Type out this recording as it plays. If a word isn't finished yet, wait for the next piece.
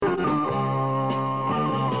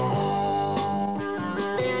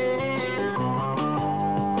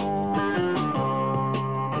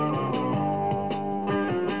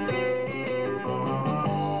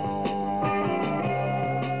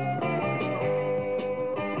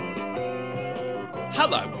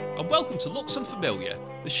Hello, and welcome to Looks Unfamiliar,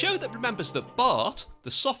 the show that remembers that Bart, the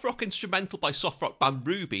soft rock instrumental by soft rock band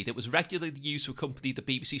Ruby that was regularly used to accompany the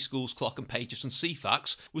BBC Schools Clock and Pages and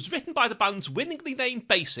Ceefax, was written by the band's winningly named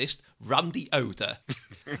bassist, Randy Oder.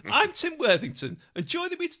 I'm Tim Worthington, and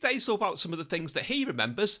joining me today to talk about some of the things that he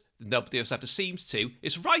remembers, that nobody else ever seems to,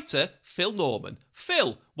 is writer Phil Norman.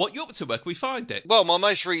 Phil, what you up to? Where can we find it? Well, my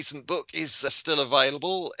most recent book is still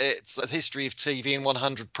available. It's A History of TV in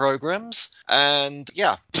 100 Programmes. And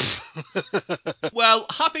yeah. Well,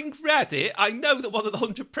 having read it, I know that one of the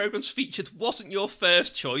 100 programmes featured wasn't your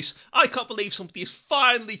first choice. I can't believe somebody has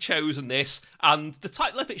finally chosen this, and the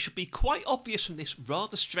title of it should be quite obvious from this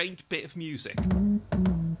rather strange bit of music.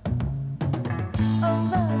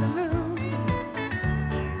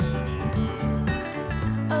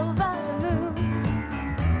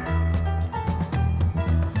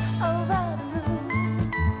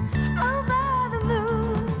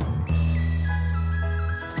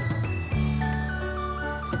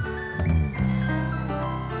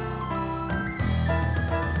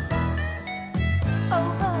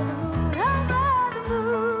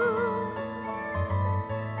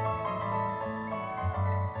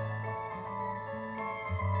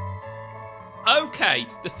 Okay,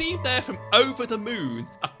 the theme there from Over the Moon,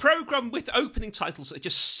 a programme with opening titles that are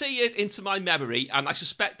just seared into my memory, and I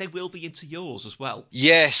suspect they will be into yours as well.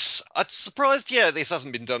 Yes. I'm surprised, this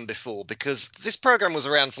hasn't been done before, because this programme was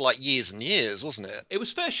around for like years and years, wasn't it? It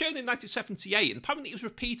was first shown in 1978, and apparently it was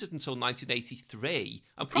repeated until 1983,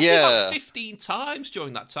 and probably about 15 times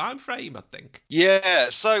during that time frame, I think. Yeah,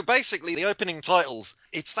 so basically the opening titles,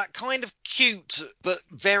 it's that kind of cute, but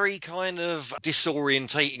very kind of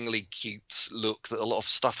disorientatingly cute look that a lot of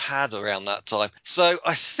stuff had around that time. So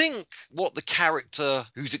I think what the character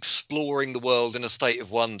who's exploring the world in a state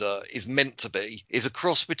of wonder is meant to be is a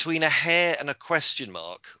cross between a hare and a question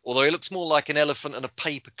mark, although it looks more like an elephant and a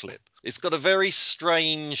paperclip. It's got a very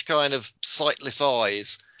strange kind of sightless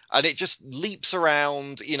eyes. And it just leaps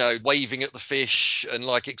around, waving at the fish and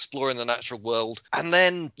like exploring the natural world. And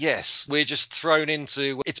then, yes, we're just thrown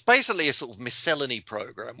into, it's basically a sort of miscellany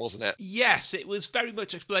program, wasn't it? Yes, it was very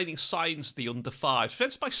much explaining science to the under fives,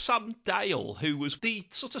 presented by Sam Dale, who was the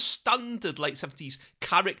sort of standard late 70s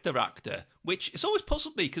character actor, which has always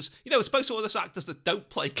puzzled me because, as opposed to all those actors that don't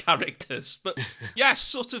play characters, but yes,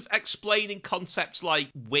 sort of explaining concepts like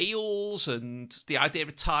wheels and the idea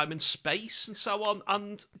of time and space and so on.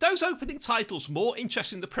 And those opening titles, more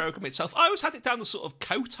interesting than the programme itself. I always had it down as sort of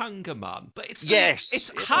coat hanger man, but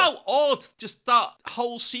it's how odd just that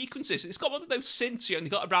whole sequence is. It's got one of those synths you only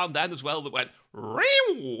got around then as well that went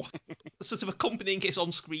sort of accompanying his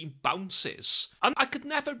on-screen bounces. And I could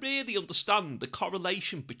never really understand the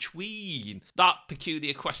correlation between that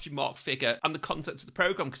peculiar question mark figure and the contents of the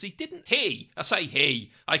programme, because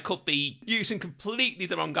I could be using completely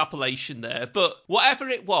the wrong appellation there, but whatever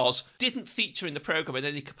it was, didn't feature in the programme in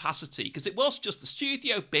any capacity, because it was just the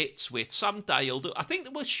studio bits with Sam Dale. I think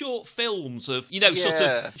there were short films of, sort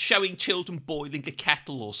of showing children boiling a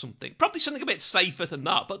kettle or something. Probably something a bit safer than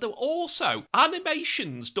that, but there were also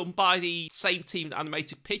animations done by the same team that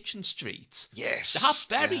animated Pigeon Street. Yes.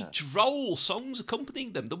 They have very droll songs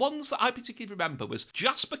accompanying them. The ones that I particularly remember was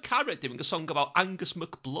Jasper Carrot doing a song about Angus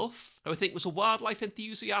McBluff, who I think was a wildlife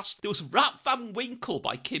enthusiast. There was Rat Van Winkle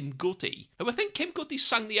by Kim Goody, who I think Kim Goody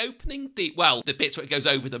sang the opening, the bits where it goes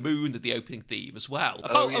over the moon and the opening theme as well.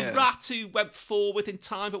 About a rat who went forward in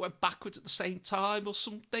time but went backwards at the same time or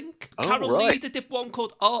something. Carol Leader did one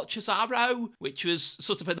called Archer's Arrow, which was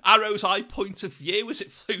sort of an arrow's eye point of view as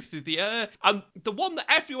it flew through the air. And the one that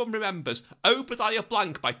everyone remembers, Obadiah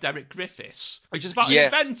Blank by Derek Griffiths, which is about an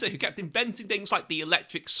inventor who kept inventing things like the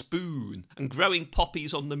electric spoon and growing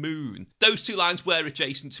poppies on the moon. Those two lines were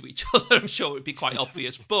adjacent to each other, I'm sure it would be quite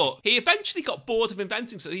obvious, but he eventually got bored of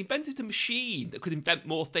inventing, so he invented a machine that could invent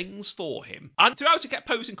more things for him. And throughout it kept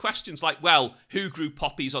posing questions like, who grew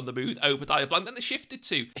poppies on the moon? Obadiah Blank. Then they shifted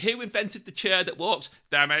to, who invented the chair that walks?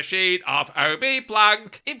 The machine of Obi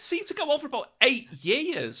Blank. It seemed to go on for about 8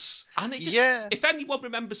 years. And it just, if anyone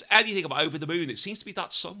remembers anything about Over the Moon, it seems to be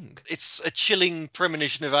that song. It's a chilling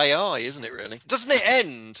premonition of AI, isn't it, really? Doesn't it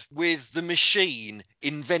end with the machine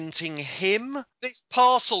inventing him? This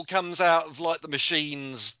parcel comes out of like the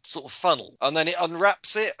machine's sort of funnel, and then it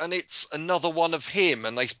unwraps it, and it's another one of him,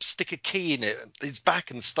 and they stick a key in it, his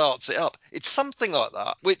back, and starts it up. It's something like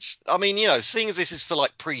that, which, I mean, seeing as this is for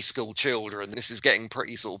like preschool children, this is getting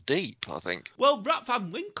pretty sort of deep, I think. Well, Rat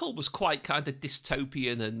Van Winkle was quite kind of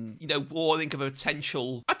dystopian and, warning of a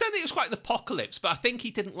potential, I don't know it was quite an apocalypse, but I think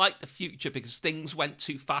he didn't like the future because things went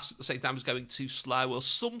too fast at the same time as going too slow or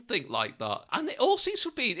something like that. And it all seems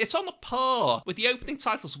to be, it's on a par with the opening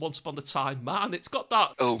titles of Once Upon a Time Man. It's got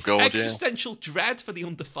that existential dread for the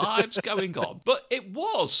under fives going on. But it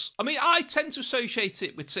was. I mean, I tend to associate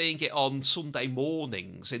it with seeing it on Sunday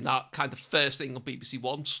mornings in that kind of first thing on BBC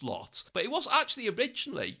One slot. But it was actually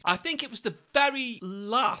originally, I think it was the very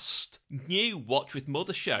last new Watch with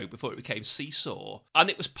Mother show before it became Seesaw. And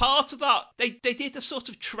it was part of that. They did a sort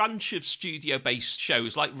of tranche of studio-based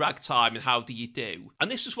shows like Ragtime and How Do You Do?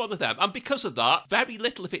 And this was one of them. And because of that, very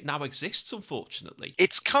little of it now exists, unfortunately.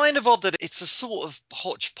 It's kind of odd that it's a sort of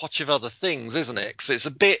hodgepodge of other things, isn't it? Because it's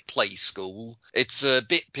a bit Play School. It's a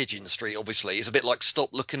bit Pigeon Street, obviously. It's a bit like Stop,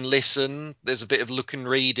 Look and Listen. There's a bit of Look and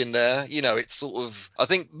Read in there. You know, it's sort of... I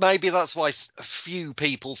think maybe that's why a few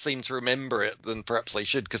people seem to remember it than perhaps they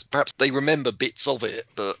should, because perhaps they remember bits of it,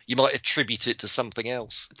 but you might attribute it to something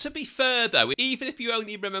else. To be fair, though, even if you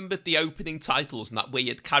only remembered the opening titles and that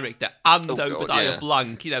weird character and Obadiah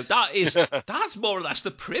Blank, you know, that's more or less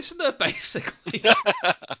The Prisoner, basically.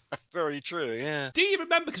 Very true, yeah. Do you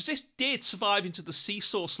remember, because this did survive into the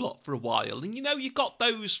Seesaw slot for a while, and you know, you got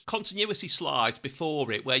those continuity slides before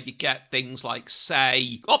it where you get things like,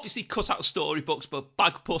 say, obviously cut out of storybooks, but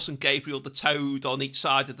Bagpuss and Gabriel the Toad on each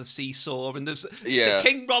side of the seesaw, and there's the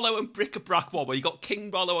King Rollo and Bric-a-Brac one where you got King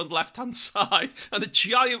Rollo on the left-hand side and a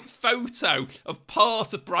giant photo of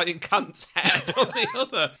part of Brian Cant's head on the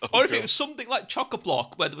other. Or if it was something like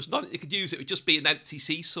Chock-a-Block where there was nothing you could use, it would just be an empty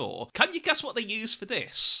seesaw. Can you guess what they used for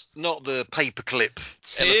this? Not the paperclip.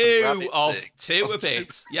 Two a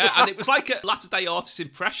bit. Yeah, and it was like a latter-day artist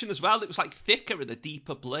impression as well. It was like thicker and a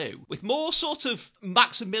deeper blue with more sort of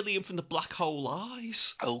Maximilian from the Black Hole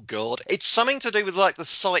eyes. Oh, God. It's something to do with like the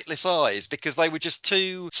sightless eyes, because they were just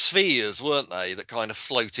two spheres, weren't they, that kind of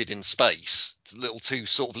floated in space. Two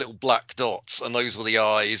sort of little black dots, and those were the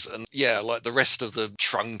eyes, and like the rest of the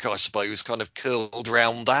trunk, I suppose, kind of curled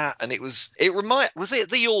round that. And was it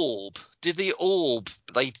the Orb?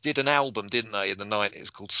 They did an album, didn't they, in the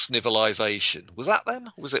 90s called Snivelization? Was that them?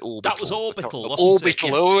 Or was it Orbital? That was Orbital, wasn't Orbital,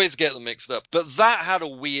 it? Yeah. I always get them mixed up. But that had a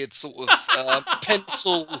weird sort of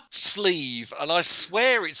pencil sleeve, and I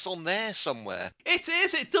swear it's on there somewhere. It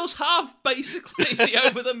is. It does have basically the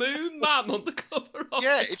Over the Moon man on the cover of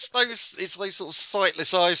it. It's those sort of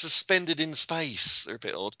sightless eyes suspended in space. They're a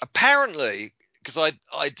bit odd. Apparently, because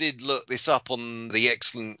I did look this up on the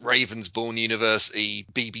excellent Ravensbourne University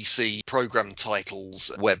BBC programme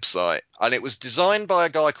titles website, and it was designed by a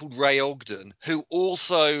guy called Ray Ogden, who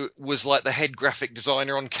also was like the head graphic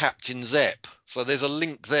designer on Captain Zepp. So there's a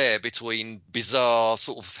link there between bizarre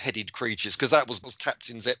sort of headed creatures, because that was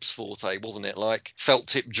Captain Zepp's forte, wasn't it? Like felt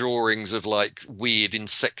tip drawings of like weird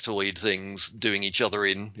insectoid things doing each other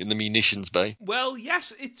in the munitions bay. Well,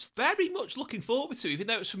 yes, it's very much looking forward to, even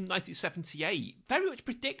though it's from 1978, very much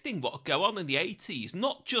predicting what will go on in the 80s,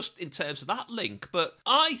 not just in terms of that link, but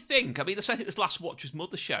I said it was last Watcher's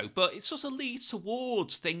Mother show, but it sort of leads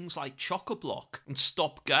towards things like Chock-a-Block and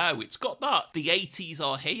Stop Go. It's got that the 80s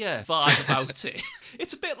are here vibe about it.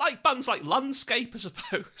 It's a bit like bands like Landscape, I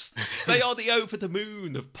suppose. They are the over the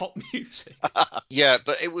moon of pop music. Yeah,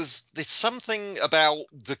 but there's something about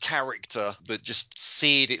the character that just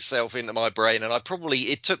seared itself into my brain, and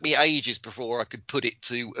it took me ages before I could put it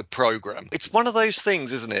to a program. It's one of those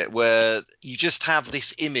things, isn't it, where you just have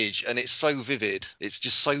this image and it's so vivid. It's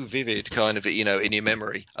just so vivid, kind of, you know, in your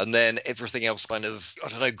memory, and then everything else kind of, I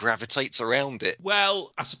don't know, gravitates around it.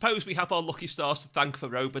 Well, I suppose we have our lucky stars to thank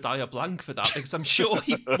for Obadiah Blank for that, because I'm sure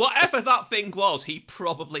whatever that thing was, he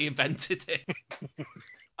probably invented it.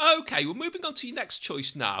 Okay, we're moving on to your next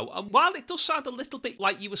choice now, and while it does sound a little bit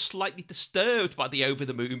like you were slightly disturbed by the Over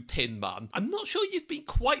the Moon Pin Man, I'm not sure you've been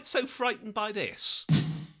quite so frightened by this.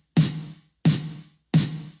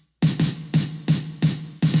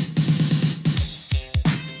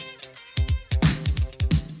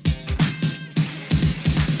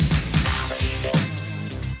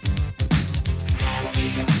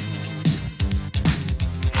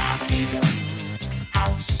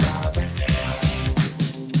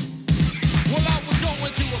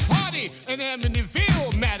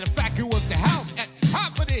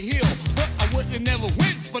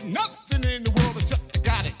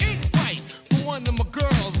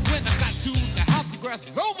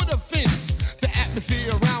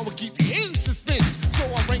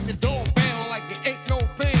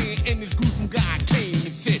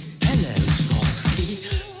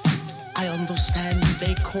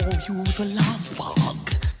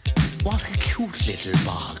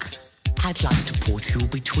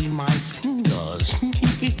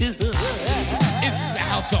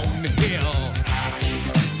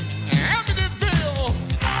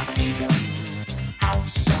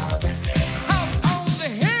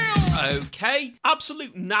 Okay,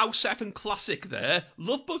 absolute Now 7 classic there.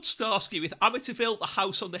 Love Bud Starsky with Amityville, The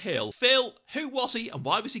House on the Hill. Phil, who was he and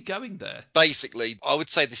why was he going there? Basically, I would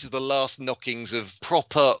say this is the last knockings of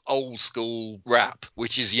proper old school rap,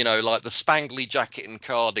 which is, like the spangly jacket and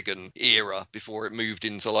cardigan era before it moved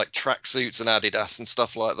into like tracksuits and Adidas and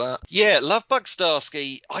stuff like that. Yeah, Lovebug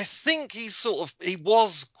Starsky, I think he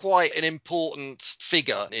was quite an important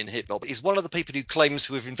figure in hip hop. He's one of the people who claims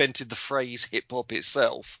to have invented the phrase hip hop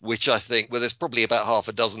itself, which I think, well, there's probably about half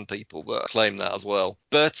a dozen people that claim that as well.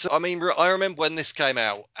 But I mean, I remember when this came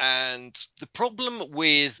out, and the problem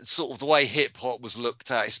with sort of the way hip hop was looked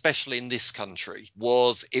at, especially in this country,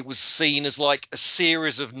 was it was seen as like a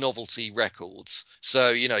series of novelty records.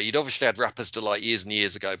 So, you'd obviously had rappers to like years and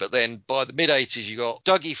years ago, but then by the mid 80s, you got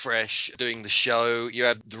Dougie Fresh doing the show, you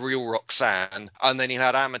had The Real Roxanne, and then you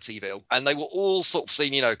had Amityville. And they were all sort of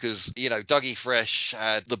seen, because, Dougie Fresh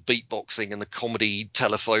had the beatboxing and the comedy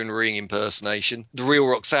telephone ring impersonation. The Real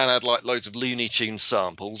Roxanne had like loads of Looney Tunes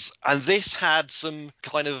samples. And this had some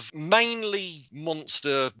kind of mainly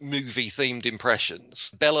monster movie themed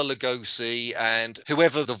impressions. Bela Lugosi and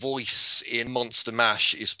whoever the voice in Monster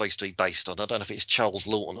Mash is supposed to be based on. I don't know if it's Charles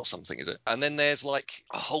Lawton or something, is it? And then there's like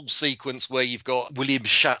a whole sequence where you've got William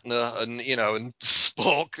Shatner and, and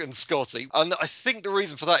Spock and Scotty. And I think the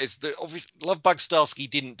reason for that is that obviously Lovebug Starsky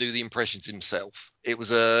didn't do the impressions himself. It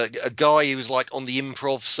was a guy who was like on the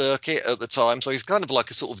improv circuit at the time. So he's kind of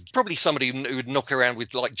like a sort of probably somebody who would knock around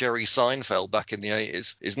with like Jerry Seinfeld back in the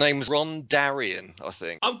 80s. His name was Ron Darien, I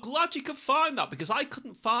think. I'm glad you could find that because I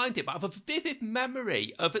couldn't find it, but I have a vivid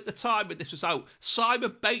memory of at the time when this was out,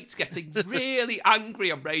 Simon Bates getting really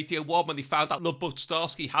angry on Radio 1 when he found out Lovebug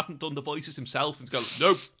Starsky hadn't done the voices himself and going,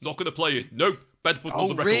 nope, not going to play it, nope. Better put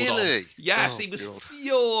another record really? on. Yes, he was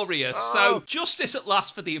furious. So justice at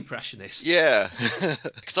last for the impressionist. Yeah,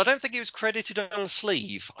 because I don't think he was credited on the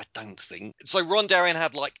sleeve. I don't think. So Ron Darien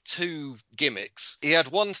had like two gimmicks. He had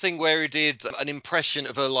one thing where he did an impression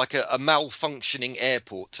of a malfunctioning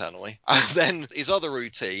airport tannoy, and then his other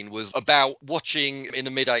routine was about watching in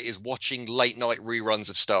the mid-80s, watching late night reruns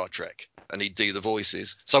of Star Trek. And he'd do the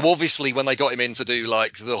voices. So obviously when they got him in to do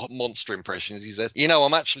like the monster impressions, he said,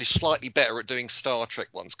 I'm actually slightly better at doing Star Trek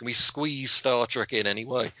ones. Can we squeeze Star Trek in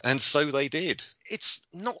anyway? And so they did. It's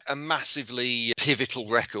not a massively pivotal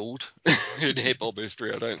record in hip-hop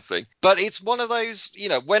history, I don't think. But it's one of those,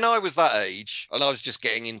 when I was that age and I was just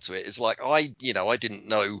getting into it, it's like I didn't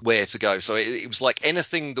know where to go. So it was like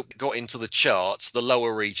anything that got into the charts, the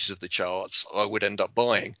lower reaches of the charts, I would end up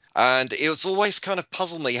buying. And it was always kind of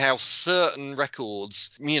puzzled me how certain records,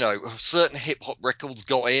 certain hip-hop records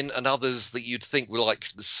got in and others that you'd think were like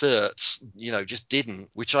certs, just didn't.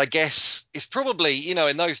 Which I guess is probably,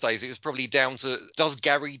 in those days, it was probably down to, does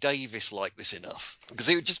Gary Davis like this enough? Because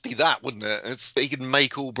it would just be that, wouldn't it? He could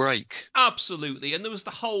make or break. Absolutely. And there was the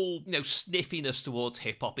whole, sniffiness towards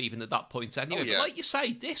hip-hop even at that point anyway. But like you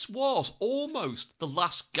say, this was almost the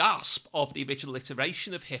last gasp of the original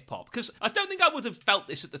iteration of hip-hop. Because I don't think I would have felt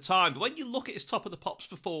this at the time, but when you look at his Top of the Pops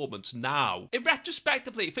performance now, in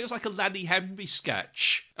retrospectively, it feels like a Lenny Henry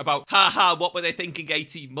sketch about, what were they thinking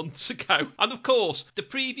 18 months ago? And of course, the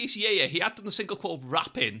previous year, he had done a single called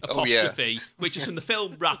Rappin', apostrophe, which is in the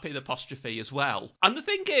film Rappin', apostrophe as well. And the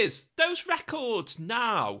thing is, those records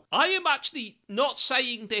now, I am actually not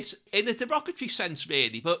saying this in a derogatory sense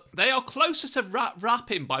really, but they are closer to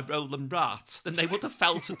Rappin' by Roland Rat than they would have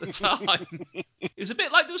felt at the time. It was a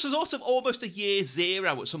bit like there was sort of almost a year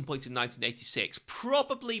zero at some point in 1986,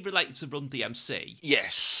 probably related to Run DMC.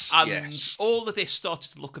 Yes. And all of this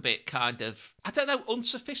started to look a bit kind of, I don't know,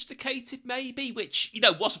 unsophisticated maybe, which,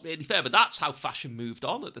 wasn't really fair, but that's how fashion moved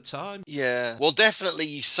on at the time. Yeah. Well,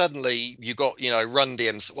 definitely, suddenly you got, Run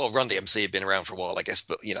DMC. Well, Run DMC had been around for a while, I guess,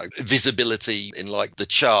 but, visibility in like the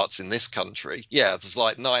charts in this country. Yeah, there's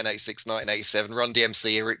like 1986, 1987, Run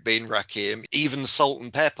DMC, Eric B. and Rakim, even Salt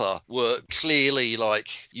and Pepper were clearly like,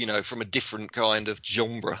 from a different kind of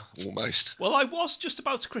genre almost. Well, I was just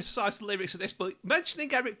about to criticise the lyrics of this, but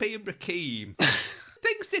mentioning Eric B. and Rakim...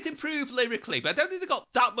 Things did improve lyrically, but I don't think they got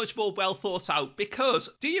that much more well thought out because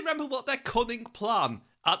do you remember what their cunning plan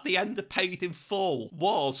at the end of Paid in Full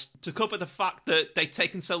was to cover the fact that they'd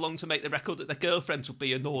taken so long to make the record that their girlfriends would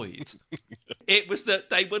be annoyed? It was that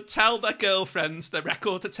they would tell their girlfriends the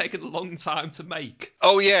record had taken a long time to make.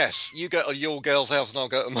 Oh, yes. You go to your girl's house and I'll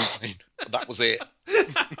go to mine. That was it.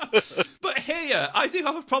 But here, I do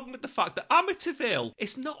have a problem with the fact that Amityville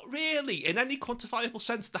is not really, in any quantifiable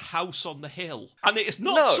sense, the house on the hill. And it is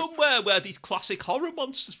not No. somewhere where these classic horror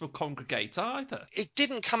monsters will congregate either. It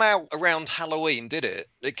didn't come out around Halloween, did it?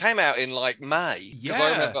 It came out in like May. Because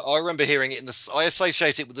Yeah. I remember hearing it I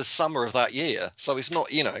associate it with the summer of that year. So it's not,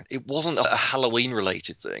 it wasn't a Halloween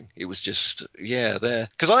related thing. It was just, there.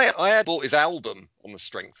 Because I had bought his album on the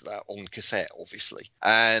strength of that on cassette, obviously.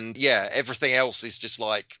 And yeah, everything else is just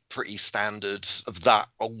like pretty standard of that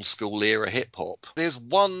old school era hip hop. There's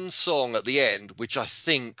one song at the end, which I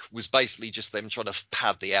think was basically just them trying to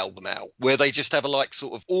pad the album out, where they just have a like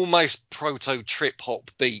sort of almost proto trip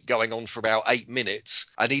hop beat going on for about 8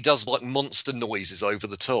 minutes. And he does like monster noises over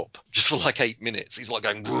the top just for like 8 minutes. He's like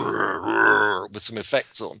going with some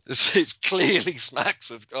effects on. It's clearly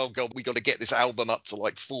smacks of, oh God, we got to get this album up to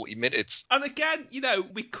like 40 minutes. And again,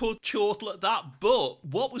 we could chortle at that, but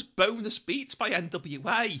what was bonus beats by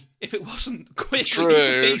NWA if it wasn't quickly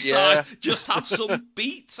True, B-side? Just have some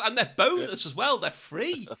beats, and they're bonus as well. They're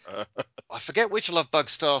free. I forget which Love Bug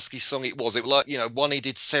Starsky song it was. It was like, one he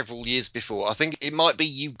did several years before. I think it might be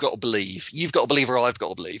You've Got to Believe. You've Got to Believe or I've Got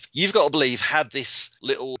to Believe. You've Got to Believe had this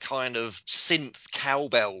little kind of synth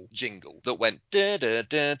cowbell jingle that went da da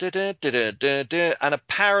da da da da da da, and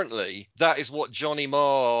apparently that is what Johnny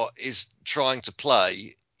Marr is trying to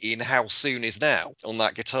play in How Soon Is Now on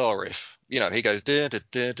that guitar riff. He goes da da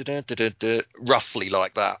da da da da da, roughly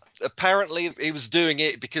like that. Apparently, he was doing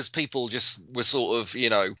it because people just were sort of,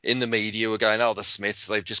 in the media were going, oh, the Smiths,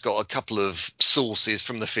 they've just got a couple of sources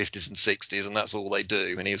from the 50s and 60s, and that's all they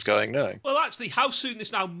do. And he was going, no. Well, actually, How Soon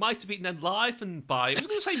Is Now might have been enlivened by, I'm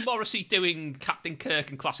going to say Morrissey doing Captain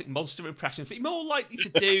Kirk and classic monster impressions. He's more likely to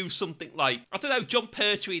do something like, I don't know, John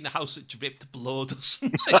Pertwee in The House That Dripped Blood or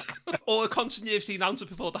something. Or a continuity announcer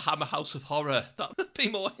before the Hammer House of Horror. That would be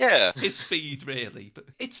more his speed, really. But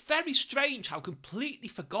it's very strange how completely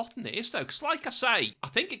forgotten it is, though, because like I say, I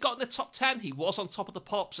think it got in the top 10. He was on Top of the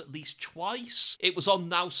Pops at least twice. It was on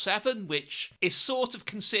Now 7, which is sort of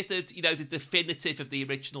considered, the definitive of the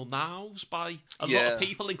original Nows by a lot of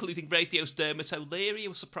people, including Radio's Dermot O'Leary. I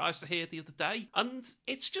was surprised to hear the other day. And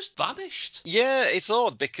it's just vanished. Yeah, it's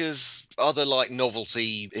odd because other like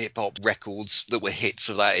novelty hip-hop records that were hits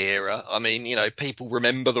of that era, I mean, people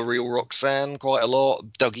remember The Real Roxanne quite a lot,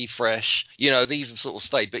 Dougie Fresh, these have sort of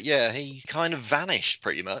stayed. But yeah, he kind of vanished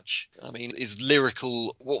pretty much. I mean, his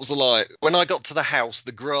lyrical, what was the line? When I got to the house,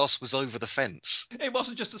 the grass was over the fence. It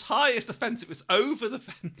wasn't just as high as the fence, it was over the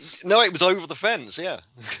fence. No, it was over the fence, yeah.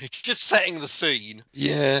 Just setting the scene.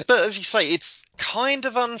 Yeah. But as you say, it's kind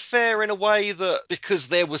of unfair in a way that because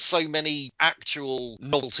there were so many actual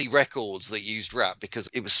novelty records that used rap, because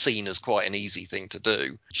it was seen as quite an easy thing to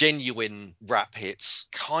do, genuine rap hits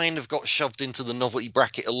kind of got shoved into the novelty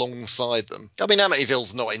bracket alongside them. I mean,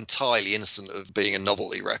 Amityville's not entirely innocent of being a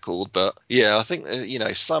novelty record, but yeah, I think,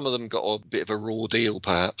 some of them got a bit of a raw deal,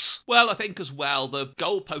 perhaps. Well, I think as well, the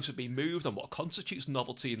goalposts have been moved on what constitutes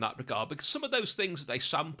novelty in that regard, because some of those things that they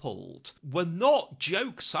sampled were not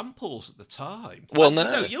joke samples at the time. Well, and,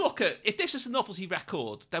 no. You look at, if this is a novelty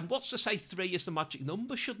record, then what's to say 3 is the magic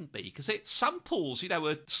number shouldn't be? Because it samples,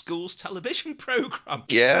 a school's television programme.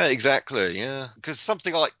 Yeah, exactly, yeah. Because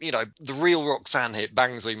something like, the Real Roxanne hit,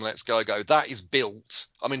 Bang Zoom Let's Go Go, that is built,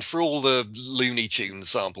 I mean, for all the Looney Tunes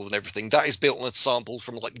samples and everything, that is built on a sample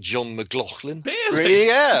from, like, John McLaughlin. Really?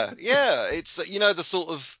 Yeah. It's, the sort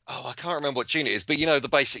of, I can't remember what tune it is, but, the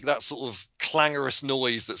basic, that sort of clangorous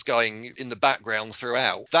noise that's going in the background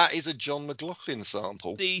throughout, that is a John McLaughlin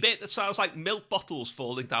sample. The bit that sounds like milk bottles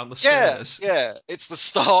falling down the stairs. Yeah. It's the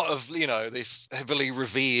start of, this heavily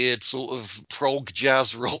revered sort of prog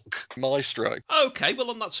jazz rock maestro. Okay, well,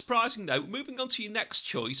 on that surprising note, moving on to your next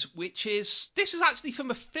choice, which is, this is actually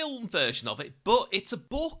from a film version of it, but it's a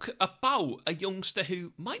book about a youngster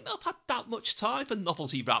who might not have had that much time for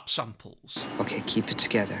novelty rap samples. Okay, keep it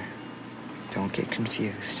together. Don't get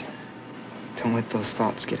confused. Don't let those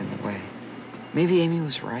thoughts get in the way. Maybe Amy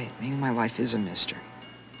was right. Maybe my life is a mystery.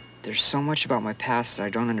 There's so much about my past that I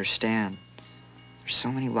don't understand. There's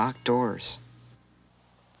so many locked doors.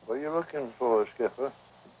 What are you looking for, Skipper?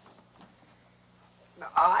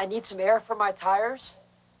 I need some air for my tires.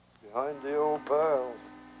 Behind the old barrel.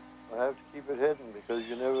 I have to keep it hidden because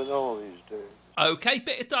you never know these days. Okay,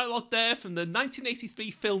 bit of dialogue there from the 1983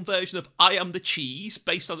 film version of I Am the Cheese,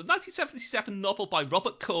 based on the 1977 novel by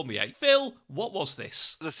Robert Cormier. Phil, what was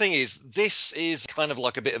this? The thing is, this is kind of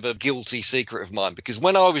like a bit of a guilty secret of mine, because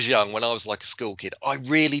when I was young, when I was like a school kid, I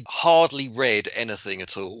really hardly read anything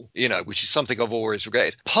at all, which is something I've always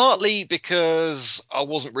regretted. Partly because I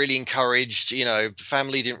wasn't really encouraged, the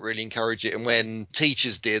family didn't really encourage it. And when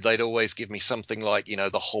teachers did, they'd always give me something like,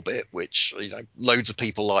 The Hobbit, which, loads of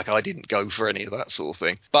people like. I didn't go for any of that sort of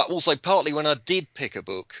thing. But also partly when I did pick a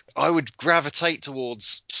book, I would gravitate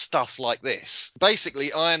towards stuff like this.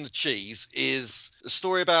 Basically, I Am the Cheese is a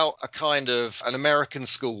story about a kind of an American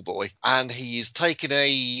schoolboy, and he's taken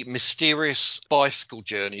a mysterious bicycle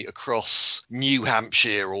journey across New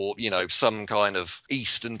Hampshire or, some kind of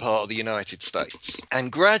eastern part of the United States.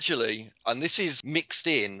 And gradually, and this is mixed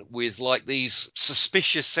in with like these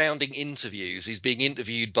suspicious sounding interviews, he's being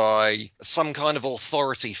interviewed by some kind of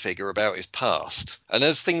authority figure about his past. And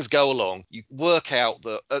as things go along, you work out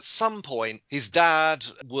that at some point his dad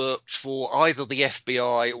worked for either the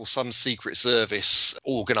FBI or some Secret Service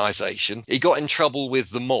organization. He got in trouble with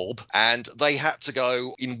the mob and they had to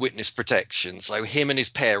go in witness protection. So him and his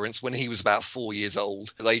parents, when he was about 4 years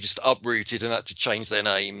old, they just uprooted and had to change their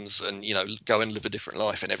names and, go and live a different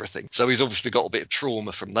life and everything. So he's obviously got a bit of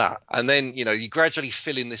trauma from that. And then, you gradually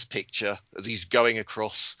fill in this picture as he's going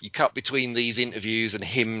across. You cut between these interviews and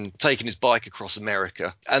him taking his bike across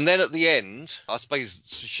America. And then at the end, I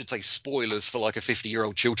suppose I should say spoilers for like a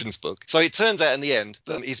 50-year-old children's book. So it turns out in the end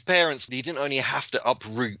that his parents, he didn't only have to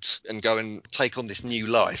uproot and go and take on this new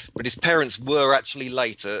life, but his parents were actually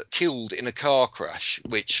later killed in a car crash,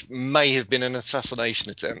 which may have been an assassination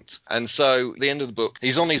attempt. And so at the end of the book,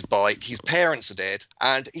 he's on his bike, his parents are dead,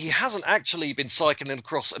 and he hasn't actually been cycling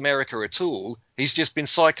across America at all. He's just been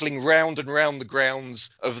cycling round and round the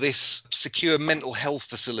grounds of this secure mental health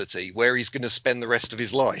facility where he's going to spend the rest of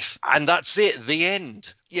his life. And that's it, the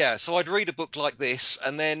end. Yeah, so I'd read a book like this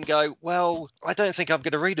and then go, well, I don't think I'm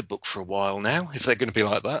going to read a book for a while now, if they're going to be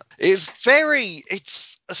like that.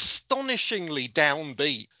 It's astonishingly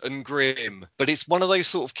downbeat and grim, but it's one of those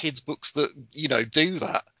sort of kids' books that, do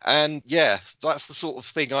that. And yeah, that's the sort of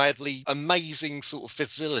thing. I had the amazing sort of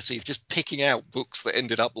facility of just picking out books that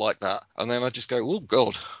ended up like that. And then I just go, oh,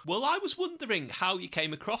 God. Well, I was wondering how you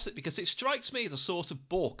came across it, because it strikes me as a sort of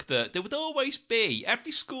book that there would always be.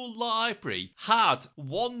 Every school library had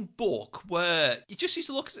one book where you just used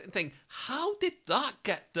to look at it and think, how did that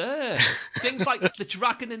get there? Things like The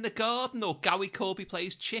Dragon in the Garden or Gowie Corby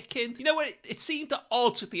Plays Chicken. Where it seemed at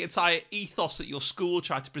odds with the entire ethos that your school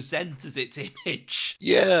tried to present as its image.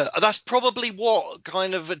 Yeah, that's probably what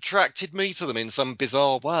kind of attracted me to them in some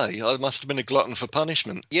bizarre way. I must have been a glutton for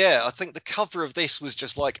punishment. Yeah, I think the cover of this was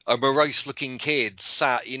just like a morose-looking kid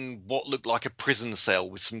sat in what looked like a prison cell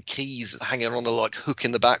with some keys hanging on a like hook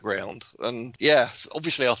in the background. And yeah,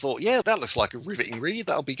 obviously I thought, yeah, that looks like a riveting read.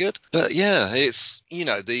 That'll be good. But yeah, it's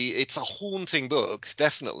it's a haunting book,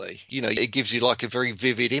 definitely. It gives you like a very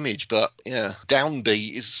vivid image. But yeah,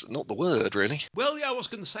 downbeat is not the word, really. Well, yeah, I was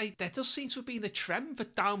going to say there does seem to have been a trend for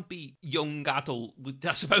downbeat young adult,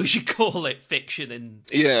 I suppose you call it, fiction in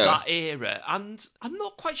that era. And I'm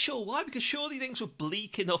not quite sure why, because surely things were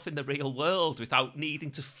bleak enough in the real world without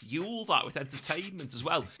needing to fuel that with entertainment as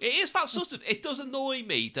well. It is that sort of, it does annoy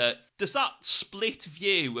me that there's that split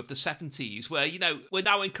view of the 70s where, we're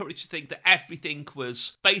now encouraged to think that everything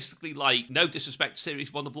was basically like, no disrespect to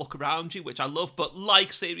Series 1 of Look Around You, which I love, but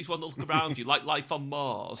like Series 1 of Look Around You, like Life on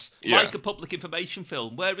Mars, like a public information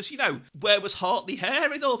film. Whereas, where was Hartley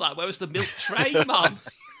Hare in all that? Where was the milk tray man?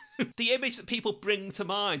 The image that people bring to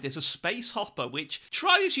mind is a space hopper, which,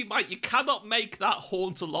 try as you might, you cannot make that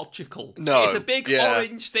hauntological. No. It's a big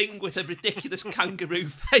orange thing with a ridiculous kangaroo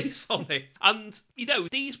face on it. And,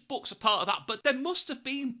 these books are part of that, but there must have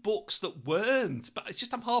been books that weren't. But it's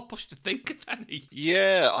just I'm hard-pushed to think of any.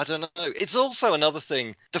 Yeah, I don't know. It's also another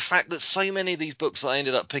thing, the fact that so many of these books I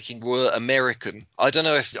ended up picking were American. I don't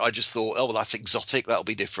know if I just thought, oh, well, that's exotic, that'll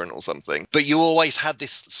be different or something. But you always had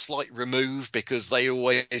this slight remove because they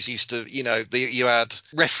always used to, you had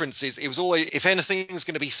references. It was always, if anything's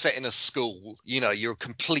going to be set in a school, you're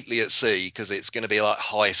completely at sea because it's going to be like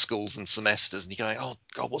high schools and semesters, and you're going, oh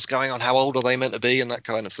God, what's going on? How old are they meant to be? And that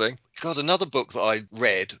kind of thing. God, another book that I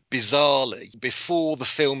read, bizarrely, before the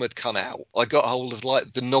film had come out, I got hold of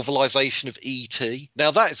like the novelization of E.T.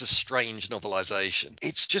 Now that is a strange novelization.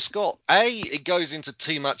 It's just got, it goes into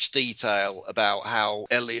too much detail about how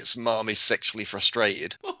Elliot's mum is sexually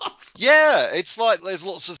frustrated. What? Yeah, it's like there's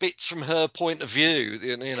lots of bits from her point of view,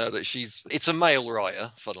 that it's a male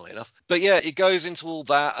writer, funnily enough. But yeah, it goes into all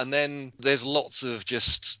that, and then there's lots of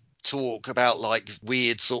just talk about like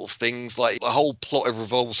weird sort of things. Like the whole plot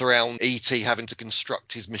revolves around E.T. having to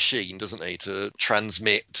construct his machine, doesn't he, to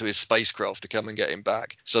transmit to his spacecraft to come and get him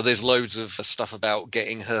back. So there's loads of stuff about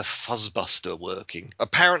getting her fuzzbuster working.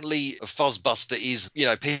 Apparently a fuzzbuster is,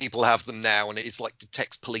 people have them now, and it's like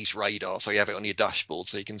detects police radar, so you have it on your dashboard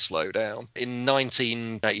so you can slow down. In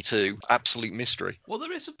 1982, absolute mystery. Well,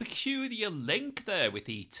 there is a peculiar link there with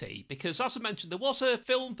E.T. because, as I mentioned, there was a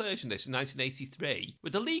film version of this in 1983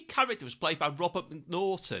 where the lead character was played by Robert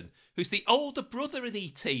McNaughton, who's the older brother in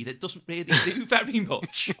E.T. that doesn't really do very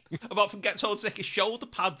much, apart from get told to take his shoulder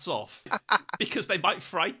pads off because they might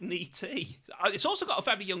frighten E.T. It's also got a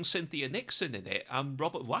very young Cynthia Nixon in it and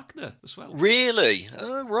Robert Wagner as well. Really?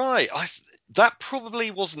 Oh, right. That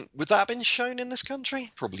probably wasn't... Would that have been shown in this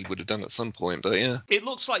country? Probably would have done at some point, but yeah. It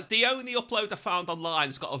looks like the only upload I found online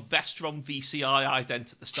has got a Vestron VCI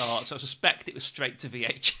ident at the start, so I suspect it was straight to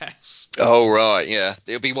VHS. Oh, right, yeah.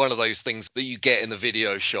 It'll be one of those things that you get in the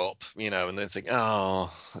video shop, and then think,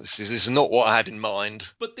 oh, this is not what I had in mind.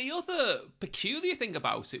 But the other peculiar thing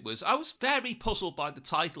about it was I was very puzzled by the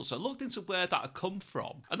title, so I looked into where that had come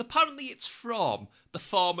from. And apparently it's from The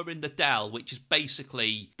Farmer in the Dell, which is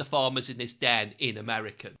basically the farmers in his den in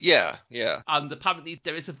American. Yeah, yeah. And apparently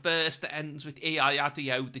there is a verse that ends with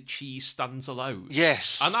E-I-A-D-O, the cheese stands alone.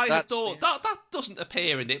 Yes. And I had thought, that doesn't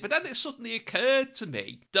appear in it, but then it suddenly occurred to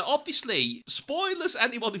me that obviously, spoilers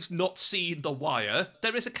anyone who's not seen The Wire,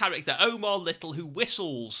 there is a character, Omar Little, who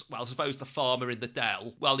whistles, well, I suppose the farmer in the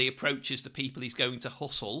Dell, while he approaches the people he's going to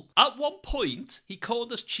hustle. At one point, he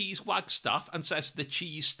corners Cheese Wagstaff and says the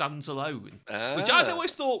cheese stands alone, which I'd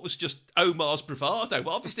always thought was just Omar's bravado,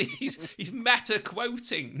 but obviously he's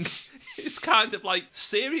meta-quoting his kind of like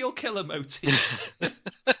serial killer motif.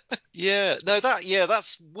 Yeah, no,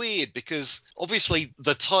 that's weird because obviously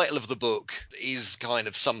the title of the book is kind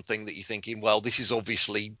of something that you're thinking, well, there's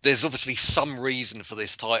obviously some reason for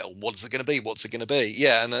this title. What's it going to be?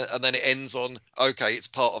 Yeah, and then it ends on, okay, it's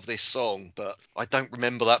part of this song, but I don't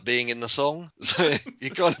remember that being in the song, so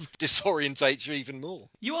it kind of disorientates you even more.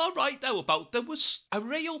 You are right, though, about there was a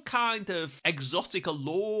real kind of exotic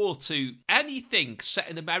allure to anything set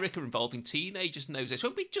in America involving teenagers in those days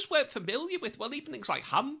when we just weren't familiar with. Well, even things like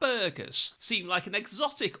hamburgers seem like an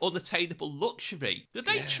exotic, unattainable luxury that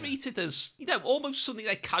they treated as, almost something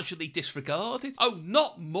they casually disregarded. Oh,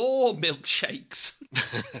 not more milkshakes.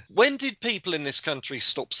 When did people in this country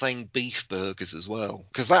stop saying beef burgers as well?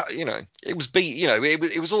 Because that, it was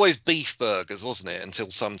it was always beef burgers, wasn't it?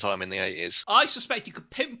 Until sometime in the 80s. I suspect you could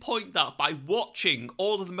pinpoint that by watching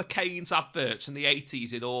all of the McCain's adverts in the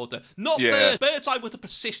 80s in order. Not Birds. I would have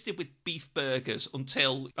persisted with beef burgers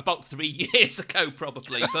until about 3 years ago,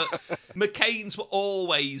 probably. But McCain's were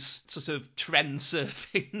always sort of trend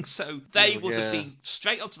surfing, so they would have been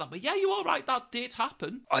straight onto that. But yeah, you are right, that did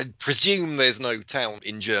happen. I presume there's no town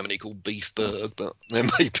in Germany called Beefberg, but there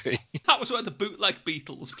may be. That was where the bootleg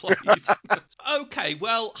Beatles played. Okay,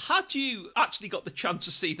 well, had you actually got the chance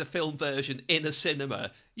to see the film version in a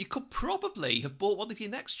cinema, you could probably have bought one of your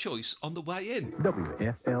next choice on the way in.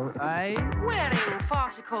 WFLA. Wearing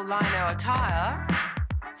farcical lino attire.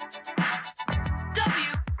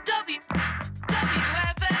 WFL.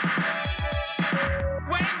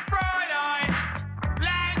 When Friday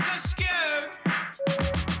lands askew.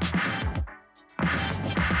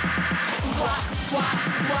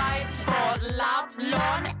 Whites for love,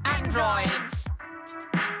 lawn, androids.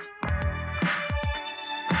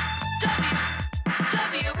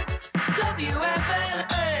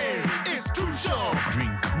 WFL. Hey, it's too short.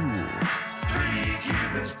 Drink cool. 3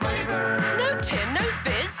 Cubans flavor. No tin, no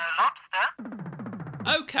fizz.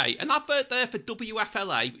 Okay, an advert there for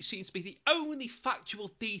WFLA, which seems to be the only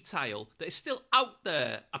factual detail that is still out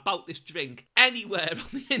there about this drink anywhere on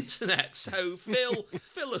the internet. So, Phil,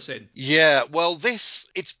 fill us in. Yeah, well,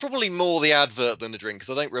 it's probably more the advert than the drink,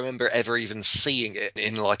 because I don't remember ever even seeing it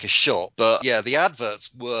in like a shop. But yeah, the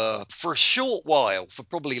adverts were, for a short while, for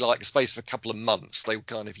probably like a space of a couple of months, they were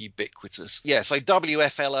kind of ubiquitous. Yeah, so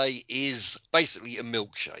WFLA is basically a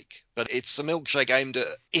milkshake. But it's a milkshake aimed at,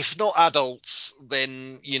 if not adults,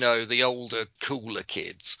 then, the older, cooler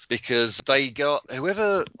kids. Because they got, I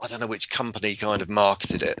don't know which company kind of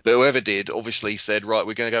marketed it, but whoever did obviously said, right,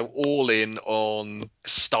 we're going to go all in on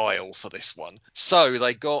style for this one. So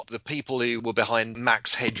they got the people who were behind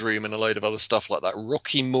Max Headroom and a load of other stuff like that.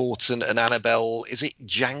 Rocky Morton and Annabelle, is it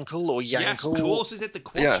Jankel or Yankel? Yes, of course, they did the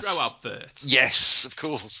Quattro advert. Yes, of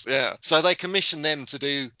course, yeah. So they commissioned them to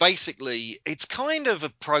do, basically, it's kind of a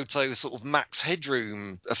proto radio sort of Max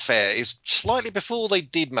Headroom affair is slightly before they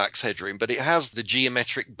did Max Headroom, but it has the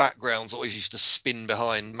geometric backgrounds that always used to spin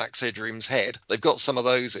behind Max Headroom's head. They've got some of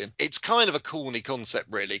those in. It's kind of a corny concept,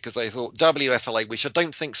 really, because they thought WFLA, which I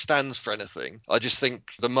don't think stands for anything. I just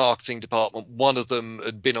think the marketing department, one of them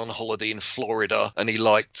had been on holiday in Florida, and he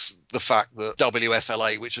liked the fact that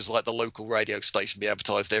WFLA, which is like the local radio station, be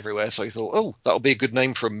advertised everywhere. So he thought, oh, that'll be a good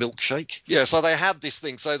name for a milkshake. Yeah, so they had this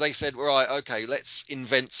thing. So they said, right, okay, let's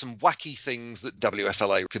invent some wacky things that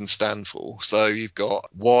WFLA can stand for. So you've got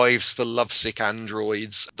Wives for Lovesick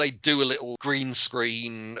Androids. They do a little green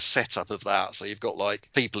screen setup of that. So you've got like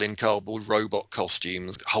people in cardboard robot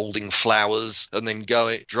costumes holding flowers and then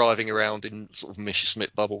driving around in sort of Mr.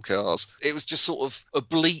 Smith bubble cars. It was just sort of a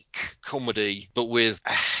bleak comedy, but with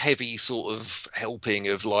a heavy sort of helping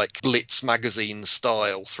of like Blitz magazine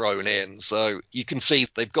style thrown in. So you can see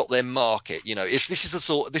they've got their market. You know, if this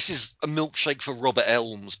is a milkshake for Robert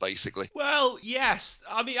Elms, basically. Well, yes.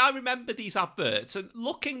 I mean, I remember these adverts, and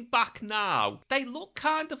looking back now, they look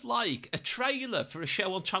kind of like a trailer for a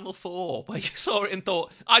show on Channel 4, where you saw it and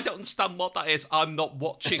thought, I don't understand what that is, I'm not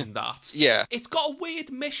watching that. Yeah. It's got a weird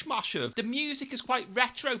mishmash of, the music is quite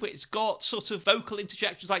retro, but it's got sort of vocal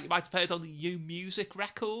interjections like you might have heard on the New Music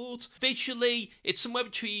record. Visually, it's somewhere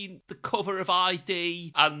between the cover of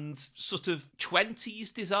ID and sort of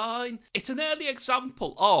 20s design. It's an early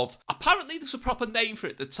example of, apparently there's a proper name for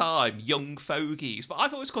it at the time, young fogies, but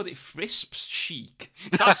I've always called it frisp chic.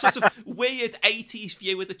 That sort of weird 80s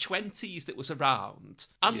view of the 20s that was around.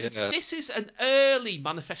 And this is an early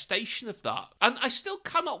manifestation of that. And I still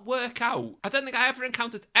cannot work out, I don't think I ever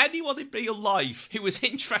encountered anyone in real life who was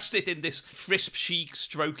interested in this frisp chic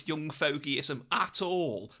stroke young fogeyism at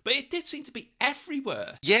all. But it did seem to be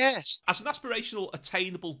everywhere. Yes. As an aspirational,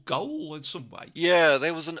 attainable goal in some way. Yeah,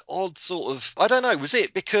 there was an odd sort of, I don't know, was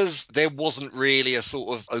it because there wasn't really a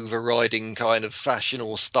sort of overriding kind of fashion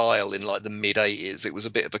or style in like the mid-80s? It was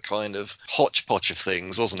a bit of a kind of hodgepodge of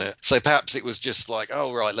things, wasn't it? So perhaps it was just like,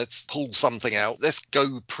 oh, right, let's pull something out. Let's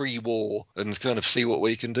go pre-war and kind of see what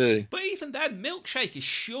we can do. But even then, Milkshake is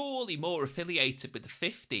surely more affiliated with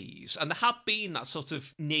the 50s, and there had been that sort of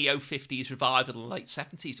neo-50s revival in the late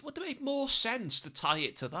 70s. Would it make more sense to tie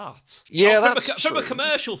it to that? Yeah, from a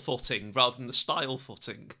commercial footing rather than the style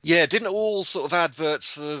footing. Yeah, didn't all sort of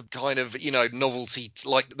adverts for kind of, you know, novelty,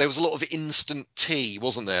 like there was a lot of instant tea,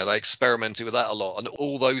 wasn't there? They experimented with that a lot, and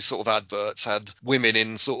all those sort of adverts had women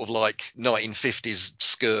in sort of like 1950s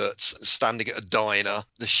skirts standing at a diner.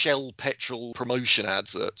 The Shell petrol promotion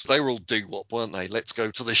adverts, they were all doo-wop, weren't they? Let's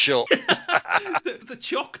go to the shop. the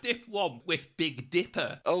Choc Dip one with Big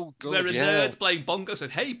Dipper. Oh, God, where a nerd playing bongo said,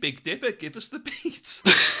 hey, Big Dipper, give us the beats.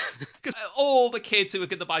 Because all the kids who were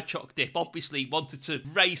going to buy Choc Dip obviously wanted to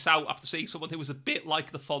race out after seeing someone who was a bit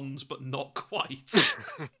like the Fonz, but not quite.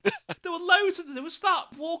 There were loads of them. There was that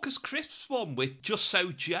Walker's Crisps one with Just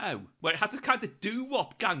So Joe, where it had this kind of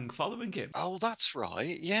doo-wop gang following him. Oh, that's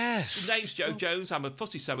right, yes. His name's Joe Jones, I'm a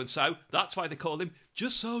fussy so-and-so. That's why they call him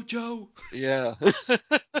Just So Joe. Yeah.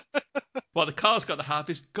 While the car's got the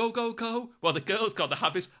habits, go, go, go. While the girl's got the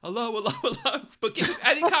habits, hello, hello, hello. But give him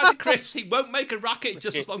any kind of crisps, he won't make a racket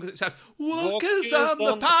just as long as it says, Walker's on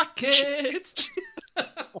the packet.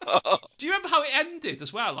 Do you remember how it ended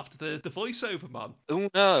as well after the voiceover, man? Oh,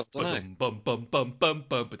 no, I don't know. Bum, bum, bum, bum,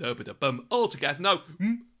 bum, ba-da, bum. All together, no.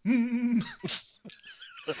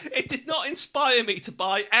 It did not inspire me to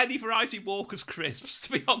buy any variety Walker's crisps,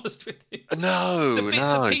 to be honest with you. No, the bits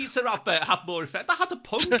of pizza advert had more effect. That had a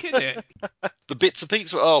punk in it. The bits of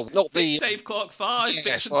pizza. Oh, not the Dave Clark 5 yes,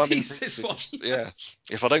 bits and pieces one. Yes.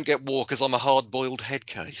 If I don't get Walkers, I'm a hard-boiled head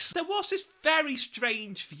case. There was this very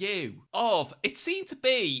strange view of, it seemed to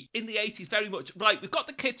be in the 80s very much, right, we've got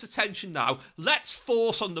the kids' attention now, let's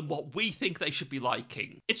force on them what we think they should be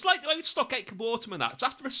liking. It's like the way with Stockgate and Waterman acts.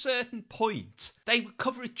 After a certain point, they would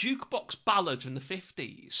cover a jukebox ballad from the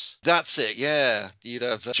 50s. That's it, yeah. You'd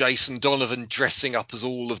have Jason Donovan dressing up as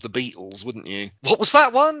all of the Beatles, wouldn't you? What was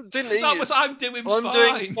that one? Didn't he? That was I'm Doing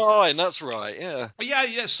Fine, that's right, yeah.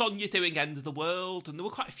 Yeah, Sonia doing End of the World, and there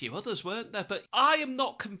were quite a few others, weren't there? But I am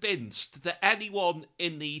not convinced that anyone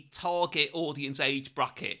in the target audience age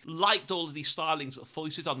bracket liked all of these stylings that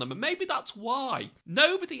foisted on them, and maybe that's why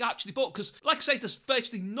nobody actually bought, because, like I say, there's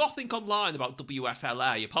virtually nothing online about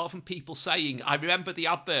WFLA, apart from people saying, I remember the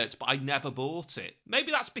adverts, but I never bought it.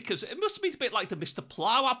 Maybe that's because it must have been a bit like the Mr.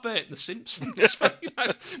 Plough advert in The Simpsons.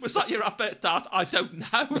 Was that your advert, Dad? I don't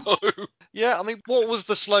know. No. Yeah, I mean, what was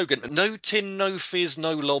the slogan? No tin, no fizz,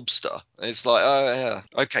 no lobster. It's like, oh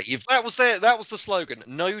yeah, okay. That was the slogan.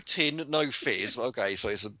 No tin, no no fizz. Okay, so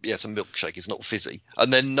it's a milkshake. It's not fizzy.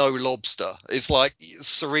 And then no lobster. It's like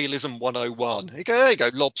surrealism 101. There you go,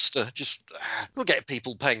 lobster. Just will get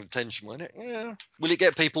people paying attention, won't it? Yeah. Will it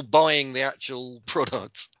get people buying the actual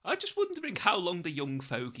product? I'm just wondering how long the young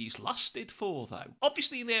fogies lasted for, though.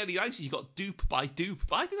 Obviously, in the early 90s, you got dupe by dupe,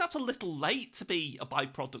 but I think that's a little late to be a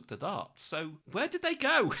byproduct of that. So where did they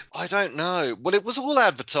go? I don't know. Well, it was all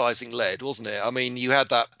advertising led, wasn't it? I mean, you had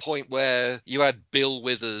that point where you had Bill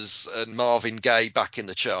Withers and Marvin Gaye back in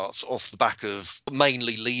the charts off the back of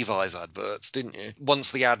mainly Levi's adverts, didn't you?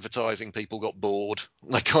 Once the advertising people got bored,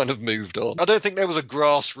 they kind of moved on. I don't think there was a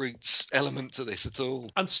grassroots element to this at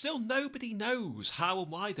all. And still nobody knows how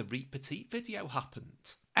and why the Reet Petite video happened.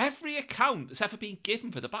 Every account that's ever been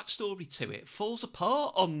given for the backstory to it falls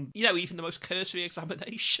apart on, even the most cursory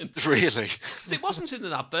examination. Really? It wasn't in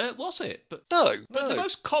an advert, was it? But No. the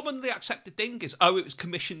most commonly accepted thing is, it was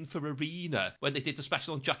commissioned for Arena when they did the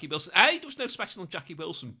special on Jackie Wilson. A, there was no special on Jackie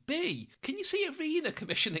Wilson. B, can you see Arena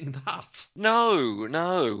commissioning that?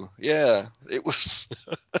 No. Yeah, it was...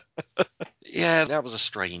 Yeah, that was a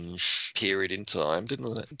strange period in time,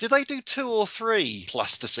 didn't it? Did they do 2 or 3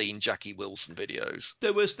 plasticine Jackie Wilson videos?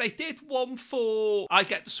 They did one for I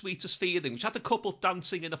Get the Sweetest Feeling, which had a couple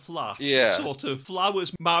dancing in a flat. Yeah. Sort of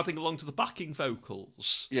flowers mouthing along to the backing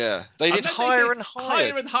vocals. Yeah. They did Higher and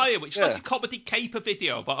Higher. Higher and Higher, which is like a comedy caper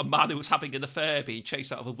video about a man who was having an affair being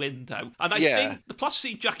chased out of a window. And I think the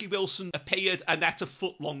plasticine Jackie Wilson appeared and ate a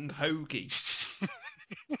foot-long hoagie.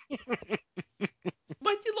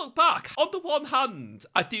 When you look back, on the one hand,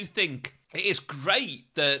 I do think it is great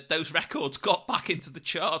that those records got back into the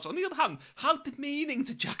charts. On the other hand, how demeaning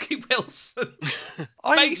to Jackie Wilson.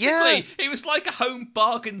 Basically, it was like a Home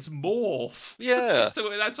Bargains morph. Yeah. To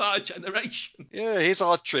an entire generation. Yeah, here's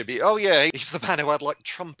our tribute. Oh, yeah, he's the man who had, like,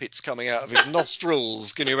 trumpets coming out of his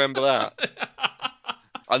nostrils. Can you remember that?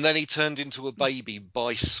 And then he turned into a baby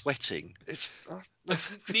by sweating.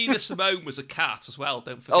 Nina Simone was a cat as well,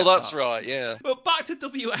 don't forget. Oh, that's right, yeah. But back to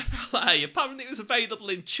WFLA. Apparently it was available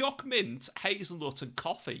in choc mint, hazelnut and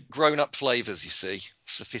coffee. Grown-up flavours, you see.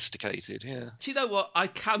 Sophisticated, yeah. Do you know what? I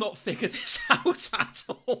cannot figure this out at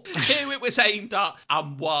all. Who it was aimed at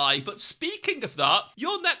and why. But speaking of that,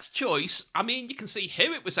 your next choice, I mean, you can see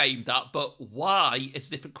who it was aimed at, but why is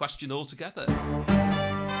a different question altogether.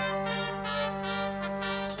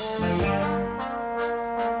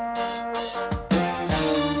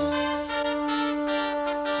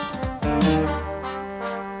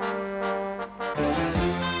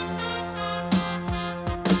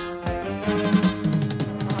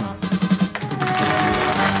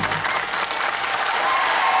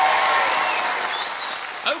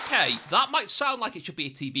 That might sound like it should be a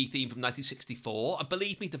TV theme from 1964, and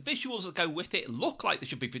believe me, the visuals that go with it look like they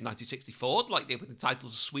should be from 1964, like they were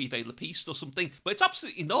entitled Suive La Piste or something, but it's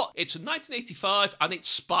absolutely not. It's from 1985, and it's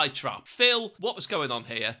Spy Trap. Phil, what was going on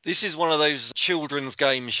here? This is one of those children's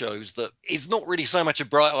game shows that is not really so much a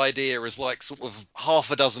bright idea as like sort of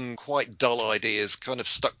half a dozen quite dull ideas kind of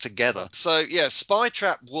stuck together. So, yeah, Spy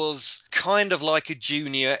Trap was kind of like a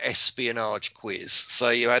junior espionage quiz. So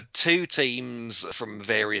you had 2 teams from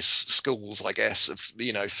various schools, I guess, of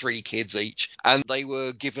 3 kids each, and they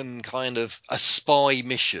were given kind of a spy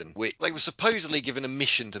mission. They were supposedly given a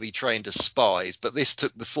mission to be trained as spies, but this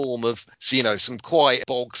took the form of some quite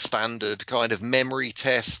bog standard kind of memory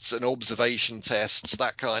tests and observation tests,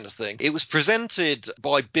 that kind of thing. It was presented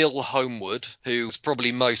by Bill Homewood, who's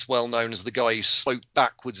probably most well known as the guy who spoke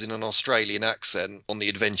backwards in an Australian accent on the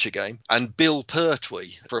adventure game, and Bill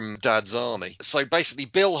Pertwee from Dad's Army. So basically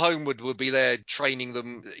Bill Homewood would be there training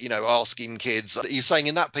them, asking kids. He was saying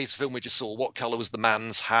in that piece of film we just saw, what colour was the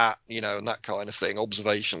man's hat, and that kind of thing,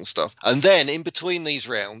 observational stuff. And then in between these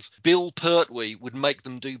rounds, Bill Pertwee would make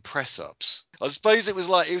them do press-ups. I suppose it was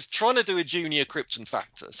like, he was trying to do a junior Krypton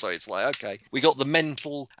Factor. So it's like, okay, we got the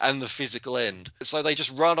mental and the physical end. So they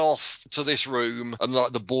just run off to this room and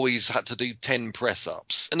like the boys had to do 10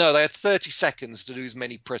 press-ups. No, they had 30 seconds to do as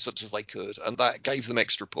many press-ups as they could, and that gave them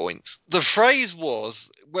extra points. The phrase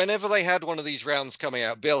was, whenever they had one of these rounds coming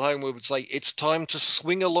out, Bill Homewood would say, it's time to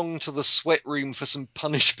swing along to the sweat room for some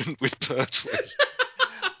punishment with Pertwee.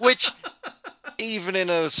 Which, even in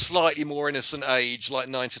a slightly more innocent age like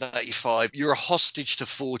 1985, you're a hostage to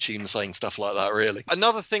fortune saying stuff like that, really.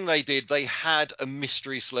 Another thing they did, they had a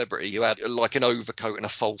mystery celebrity who had like an overcoat and a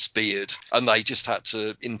false beard, and they just had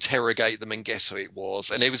to interrogate them and guess who it was.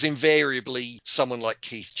 And it was invariably someone like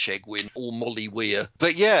Keith Chegwin or Molly Weir.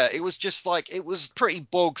 But yeah, it was just like, it was pretty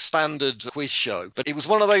bog standard quiz show. But it was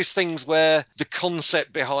one of those things where the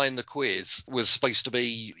concept behind the quiz was supposed to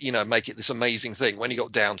be, make it this amazing thing. When you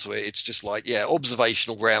got down to it, it's just like, yeah,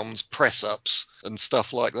 observational rounds, press-ups, and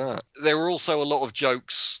stuff like that. There were also a lot of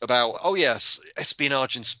jokes about, oh yes,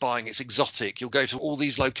 espionage and spying, it's exotic. You'll go to all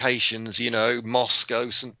these locations, Moscow,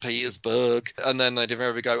 St. Petersburg, and then they'd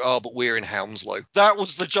ever go, oh, but we're in Hounslow. That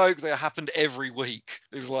was the joke that happened every week.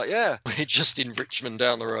 It was like, yeah, we're just in Richmond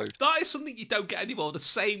down the road. That is something you don't get anymore. The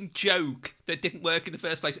same joke that didn't work in the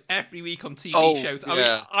first place every week on TV shows. I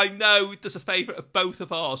yeah. mean, I know there's a favourite of both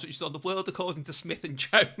of ours, which is on The World According to Smith and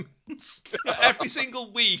Jones. Every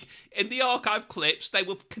single week in the archive clips, they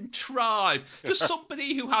would contrive. Just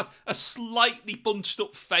somebody who had a slightly bunched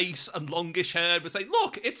up face and longish hair would say,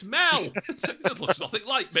 look, it's Mel. It looks nothing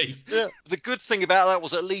like me. Yeah. The good thing about that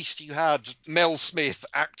was at least you had Mel Smith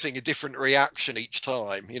acting a different reaction each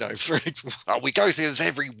time. We go through this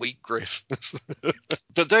every week, Griff.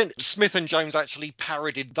 But then Smith and Jones actually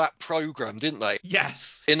parodied that programme, didn't they?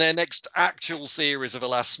 Yes. In their next actual series of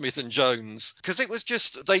Alas Smith and Jones. Because it was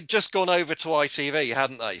just, they'd just gone over to ITV,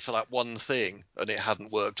 hadn't they, for that one thing, and it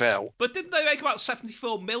hadn't worked out. But didn't they make about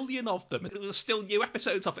 74 million of them? There were still new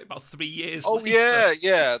episodes of it about 3 years Oh, later.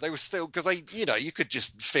 yeah. They were still, because they, you could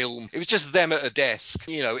just film. It was just them at a desk,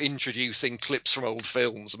 introducing clips from old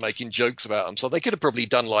films and making jokes about them. So they could have probably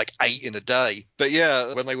done like 8 in a day. But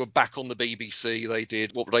yeah, when they were back on the BBC, they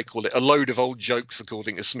did, what would they call it? A load of old jokes,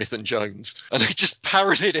 according to Smith and Jones. And they just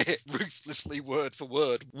parodied it ruthlessly word for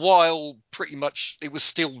word, while pretty much it was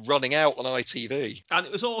still running out on ITV. And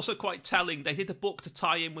it was also quite telling. They did a book to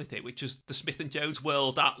tie in with it, which was the Smith and Jones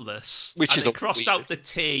World Atlas. Which is they crossed weird. out the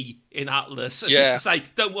T in Atlas, as Yeah. if to say,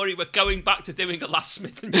 don't worry, we're going back to doing a last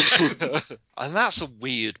Smith and Jones. And that's a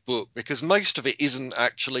weird book, because most of it isn't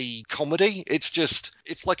actually comedy.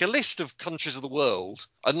 It's like a list of countries of the world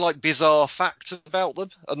and like bizarre facts about them,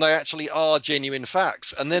 and they actually are genuine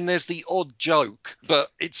facts. And then there's the odd joke, but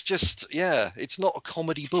it's just, it's not a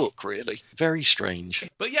comedy book, really. Very strange.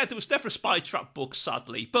 But yeah, there was never a Spy Trap book,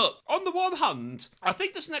 sadly. But on the one hand, I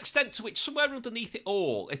think there's an extent to which somewhere underneath it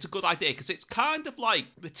all, it's a good idea, because it's kind of like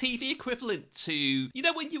the TV equivalent to,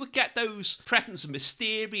 when you would get those presents of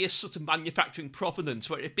mysterious sort of manufacturing provenance,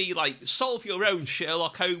 where it'd be like, solve your own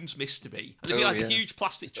Sherlock Holmes mystery. And it'd be a huge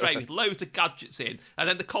plastic tray with loads of gadgets in, and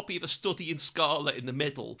then the copy of A Study in Scarlet in the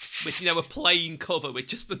middle, with, a plain cover with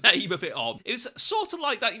just the name of it on. It was sort of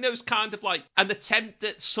like that, it's kind of like an attempt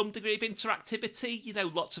at some degree of interactivity,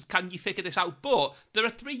 lots of can you figure this out? But there are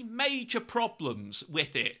 3 major problems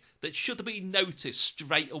with it that should have been noticed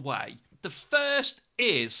straight away. The first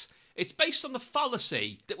is, it's based on the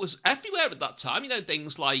fallacy that was everywhere at that time,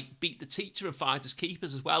 things like Beat the Teacher and Finders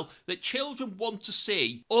Keepers as well, that children want to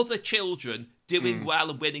see other children doing well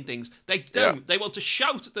and winning things. They don't. Yeah. They want to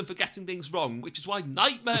shout at them for getting things wrong, which is why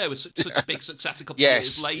Nightmare was such a big success a couple of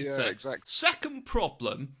years later. Yeah, exactly. Second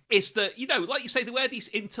problem is that, like you say, there were these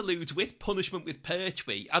interludes with punishment with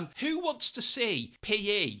Pertwee, and who wants to see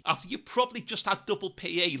PE after you probably just had double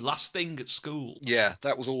PE last thing at school? Yeah,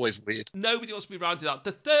 that was always weird. Nobody wants to be around to that.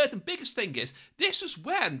 The third and biggest thing is, this was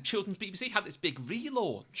when Children's BBC had this big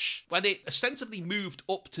relaunch, when it ostensibly moved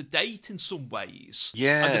up to date in some ways.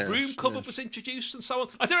 Yeah. And the broom cupboard was introduced and so on.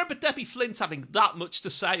 I don't remember Debbie Flint having that much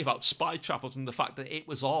to say about Spy Travels and the fact that it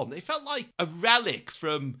was on. It felt like a relic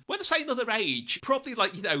from, when I say another age, probably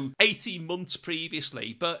 18 months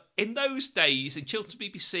previously. But in those days, in Children's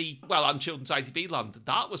BBC, and Children's ITV land,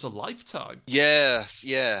 that was a lifetime. Yes,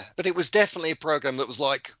 yeah. But it was definitely a programme that was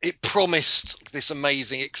it promised this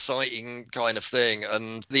amazing, exciting kind of thing.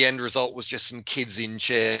 And the end result was just some kids in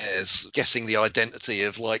chairs guessing the identity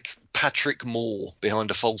of Patrick Moore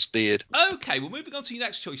behind a false beard. Okay, well, moving on to your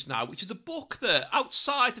next choice now, which is a book that,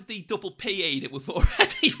 outside of the double PE that we've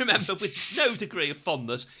already remembered with no degree of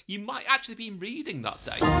fondness, you might actually be reading that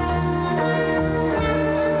day.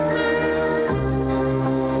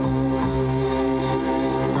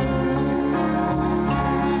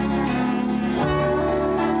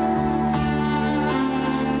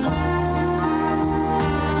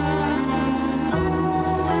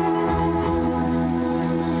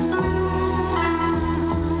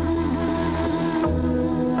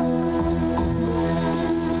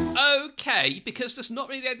 Because there's not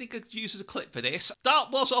really anything I could use as a clip for this. That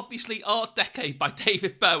was obviously Art Decade by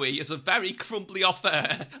David Bowie as a very crumbly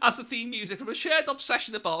affair as the theme music from a shared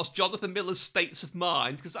obsession of ours, Jonathan Miller's States of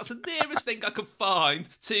Mind, because that's the nearest thing I could find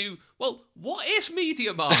to, what is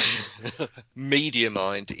Media Mind? Media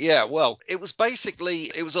Mind, yeah, it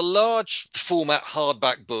was a large format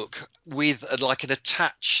hardback book with an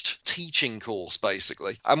attached teaching course,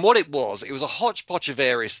 basically. And what it was a hodgepodge of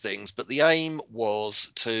various things, but the aim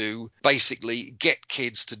was to basically get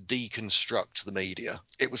kids to deconstruct the media.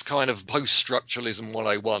 It was kind of post-structuralism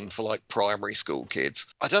 101 for like primary school kids.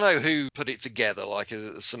 I don't know who put it together, like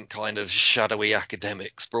some kind of shadowy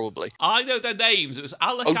academics, probably. I know their names. It was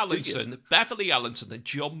Alec Oh, did Allenson, Beverly Allenson, and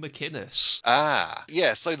John McInnes. Ah,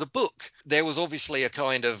 yeah. So the book, there was obviously a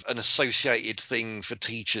kind of an associated thing for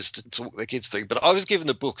teachers to talk their kids through. But I was given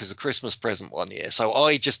the book as a Christmas present one year. So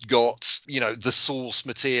I just got, the source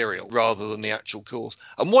material rather than the actual course.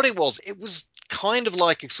 And what it was kind of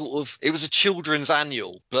like it was a children's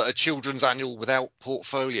annual, but a children's annual without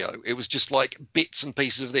portfolio. It was just like bits and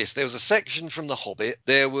pieces of this. There was a section from The Hobbit.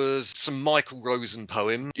 There was some Michael Rosen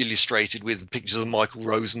poem illustrated with pictures of Michael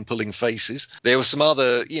Rosen pulling faces. There was some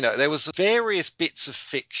other, there was various bits of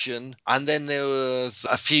fiction. And then there was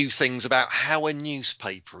a few things about how a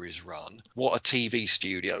newspaper is run, what a TV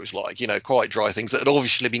studio is like, quite dry things that had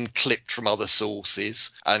obviously been clipped from other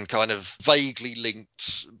sources and kind of vaguely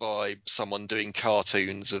linked by someone doing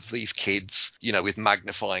cartoons of these kids, with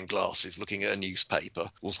magnifying glasses looking at a newspaper,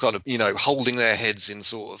 or kind of, holding their heads in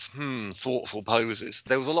sort of, thoughtful poses.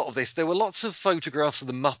 There was a lot of this. There were lots of photographs of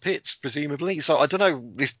the Muppets, presumably. So I don't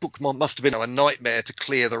know, this book must have been a nightmare to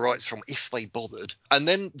clear the rights from if they bothered. And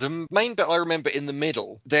then the main bit I remember in the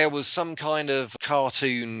middle, there was some kind of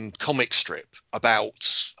cartoon comic strip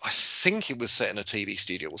about, I think it was set in a TV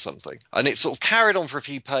studio or something. And it sort of carried on for a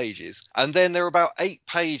few pages. And then there were about 8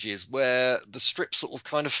 pages where the strip sort of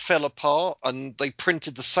kind of fell apart and they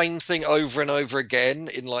printed the same thing over and over again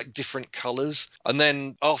in like different colours. And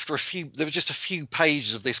then after there was just a few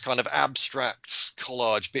pages of this kind of abstract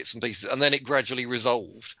collage bits and pieces, and then it gradually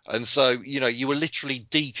resolved. And so, you were literally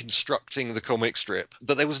deconstructing the comic strip,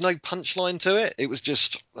 but there was no punchline to it. It was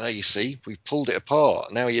just, you see, we've pulled it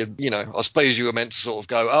apart. Now I suppose you were meant to sort of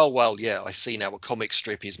go, oh, well, yeah, I see now a comic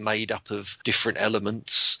strip is made up of different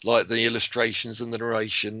elements, like the illustrations and the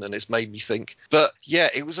narration, and it's made me think. But yeah,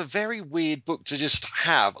 it was a very weird book to just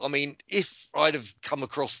have. I mean, if I'd have come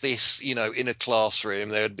across this, in a classroom,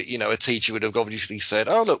 there would be, a teacher would have obviously said,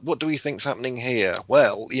 oh, look, what do we think's happening here?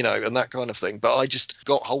 Well, and that kind of thing. But I just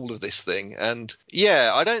got hold of this thing. And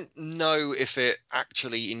yeah, I don't know if it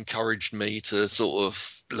actually encouraged me to sort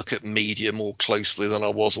of look at media more closely than I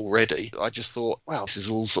was already. I just thought, wow, this is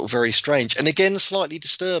all sort of very strange. And again, slightly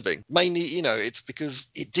disturbing. Mainly, it's because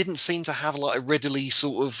it didn't seem to have like a readily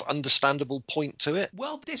sort of understandable point to it.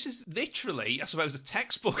 Well, this is literally, I suppose, a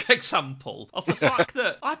textbook example of the fact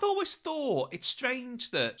that I've always thought it's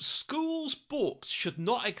strange that schools' books should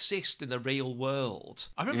not exist in the real world.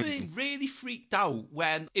 I remember being really freaked out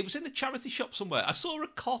when it was in the charity shop somewhere. I saw a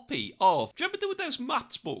copy of, do you remember there were those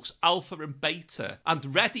maths books, Alpha and Beta,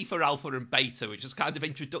 and Ready for Alpha and Beta, which is kind of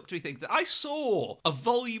introductory things. That I saw a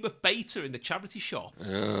volume of Beta in the charity shop,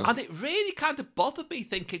 and it really kind of bothered me,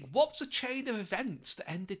 thinking, what's the chain of events that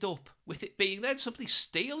ended up with it being there? Did somebody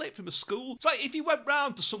steal it from a school? It's like if you went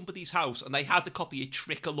round to somebody's house and they had a copy of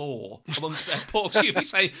Trick of Law amongst their books, you'd be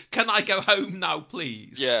saying, can I go home now,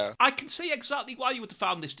 please? Yeah. I can see exactly why you would have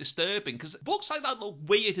found this disturbing, because books like that look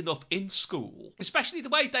weird enough in school, especially the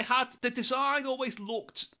way they had, the design always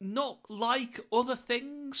looked not like other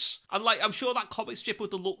things. And like, I'm sure that comic strip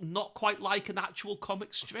would have looked not quite like an actual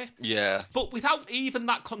comic strip. Yeah. But without even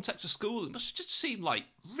that context of school, it must just seem like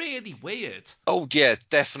really weird. Oh, yeah,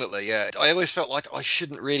 definitely, yeah. I always felt like I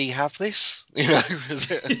shouldn't really have this, has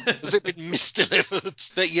it been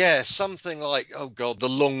misdelivered? But yeah, something like, oh God, the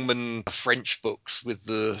Longman French books with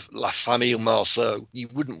the La Famille Marceau, you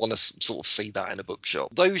wouldn't want to sort of see that in a bookshop.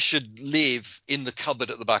 Those should live in the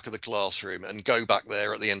cupboard at the back of the classroom and go back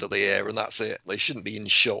there at the end of the year, and that's it. They shouldn't be in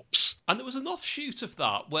shops. And there was an offshoot of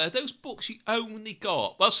that where those books you only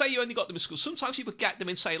got, well, say you only got them in school, sometimes you would get them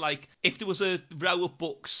in, say, like, if there was a row of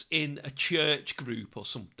books in a church group or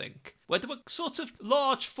something, where there were sort of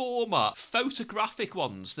large format photographic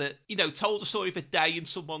ones that, told a story of a day in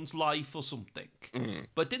someone's life or something,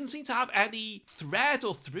 but didn't seem to have any thread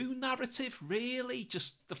or through narrative, really.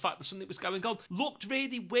 Just the fact that something was going on looked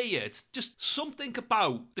really weird. Just something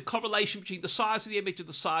about the correlation between the size of the image and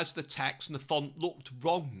the size of the text and the font looked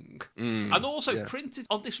wrong. And also printed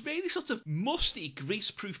on this really sort of musty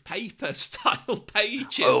greaseproof paper style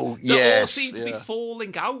pages that all seemed to be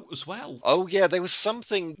falling out as well. Oh yeah, there was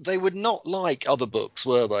something, they were not like other books,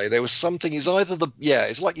 were they? There was something, it's either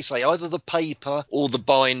it's like you say, either the paper or the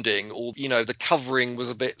binding, or, the covering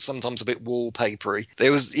was sometimes a bit wallpapery.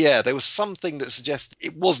 There was something that suggests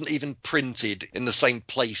it wasn't even printed in the same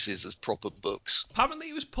places as proper books. Apparently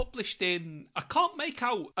it was published in, I can't make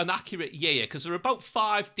out an accurate year because there are about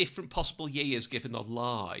 5 different possible years given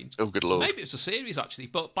online. Oh, good lord. Maybe it's a series actually,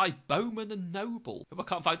 but by Bowman and Noble. I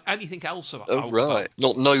can't find anything else about. Oh, right.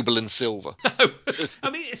 Not Noble and Silver. No. I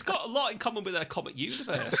mean, it's got a lot in common with their comic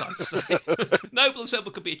universe, I'd say. Noble and Silver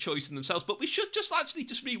could be a choice in themselves, but we should just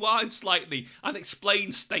rewind slightly and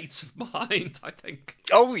explain States of Mind, I think.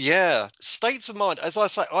 Oh, yeah. States of Mind. As I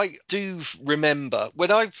say, I do remember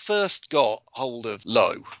when I first got hold of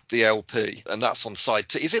Low, the LP, and that's on side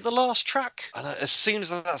 2. Is it the last track? And as soon as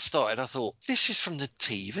that started, I thought, this is from the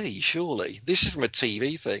TV, surely. This is from a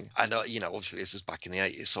TV thing. And, obviously this was back in the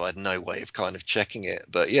 80s, so I had no way of kind of checking it.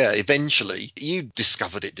 But yeah, eventually you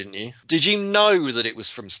discovered it, didn't you? Did you know that it was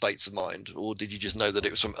from States of Mind, or did you just know that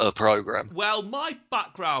it was from a program? Well, my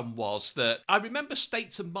background was that I remember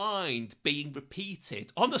States of Mind being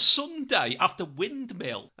repeated on a Sunday after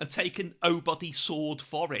Windmill and taken Oh Body Sword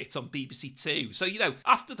for It on BBC Two. So,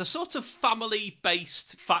 after the sort of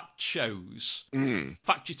family-based fact shows,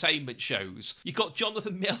 factutainment shows, you got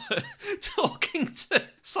Jonathan Miller talking to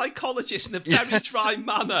psychologists in a very dry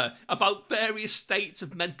manner about various states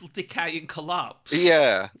of mental decay and collapse.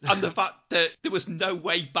 Yeah. And the fact that there was no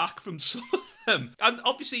way back from some of them. And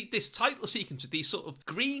obviously this title sequence with these sort of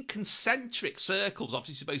green concentric circles,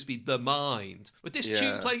 obviously supposed to be the mind. With this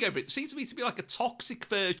tune playing over it, seems to me to be like a toxic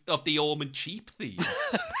version of the Ormond Cheap theme.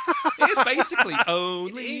 It is basically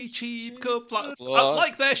only cheap could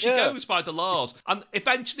like There She Goes by the Laws. And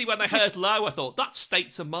eventually when I heard Low, I thought, that's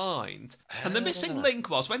States of Mind. And the missing link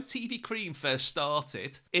was when TV Cream first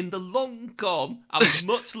started, in the long gone and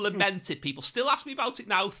much lamented, people still ask me about it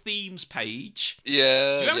now, themes page. Yeah.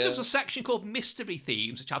 Do you remember there was a section called Mystery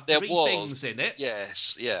Themes, which had 3 things in it?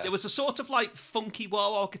 Yes, yeah. There was a sort of like funky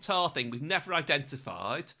wah-wah guitar thing we've never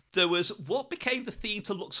identified. There was what became the theme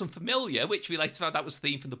to Looks Unfamiliar, which we later found out was the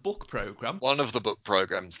theme from the book programme. One of the book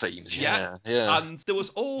programme's themes, yeah. And there was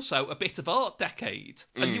also a bit of Art Decade.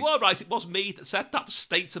 And you are right, it was me that said that was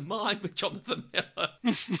States of Mind with Jonathan Miller.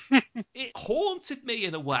 It haunted me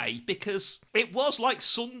in a way because it was like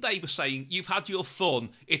Sunday was saying, you've had your fun,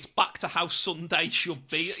 it's back to how Sunday should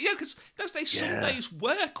be. Because those days Sundays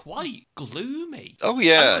were quite gloomy. Oh,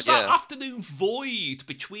 yeah, and there was that afternoon void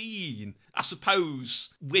between, I suppose,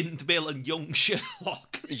 Windmill and Young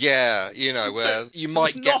Sherlock. Yeah, where you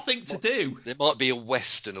might get nothing to do. There might be a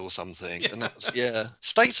Western or something. And that's,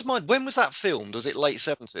 States of Mind, when was that filmed? Was it late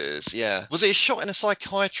 70s? Yeah. Was it shot in a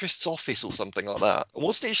psychiatrist's office or something like that? And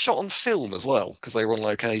wasn't it shot on film as well? Because they were on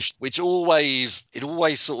location, which always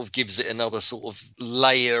sort of gives it another sort of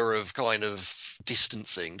layer of kind of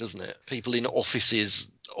distancing, doesn't it? People in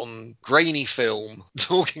offices on grainy film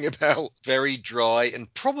talking about very dry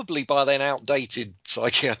and probably by then outdated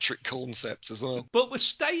psychiatric concepts as well. But we're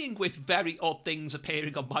staying with very odd things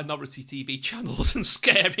appearing on minority TV channels and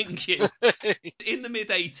scaring you. In the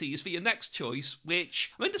mid-80s for your next choice,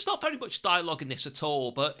 which, I mean, there's not very much dialogue in this at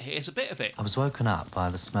all, but here's a bit of it. I was woken up by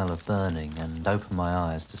the smell of burning and opened my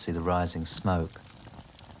eyes to see the rising smoke.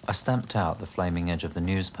 I stamped out the flaming edge of the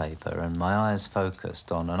newspaper and my eyes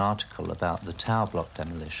focused on an article about the tower block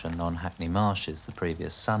demolition on Hackney Marshes the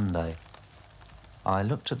previous Sunday. I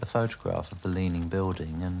looked at the photograph of the leaning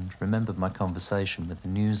building and remembered my conversation with the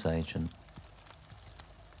newsagent.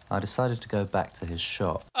 I decided to go back to his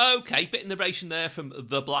shop. Okay, bit of narration there from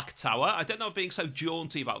The Black Tower. I don't know if being so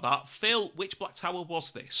jaunty about that. Phil, which Black Tower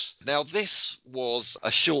was this? Now, this was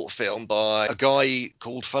a short film by a guy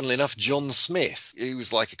called, funnily enough, John Smith, who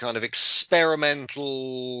was like a kind of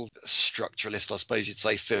experimental structuralist, I suppose you'd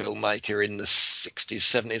say, filmmaker in the 60s,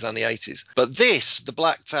 70s and the 80s. But this, The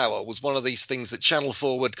Black Tower, was one of these things that Channel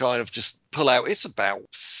 4 would kind of just pull out. It's about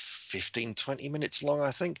 15-20 minutes long,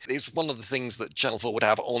 I think. It's one of the things that Channel 4 would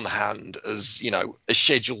have on hand as, a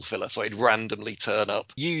schedule filler, so it'd randomly turn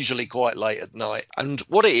up, usually quite late at night. And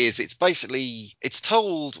what it is, it's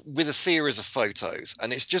told with a series of photos,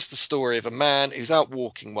 and it's just the story of a man who's out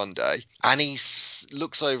walking one day, and he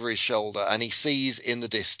looks over his shoulder, and he sees in the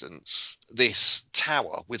distance this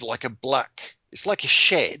tower with like it's like a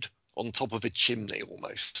shed on top of a chimney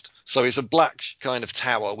almost. So it's a black kind of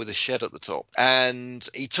tower with a shed at the top. And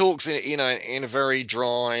he talks in a very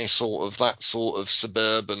dry sort of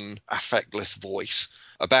suburban affectless voice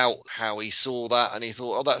about how he saw that and he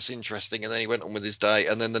thought, oh, that's interesting. And then he went on with his day.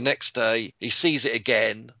 And then the next day he sees it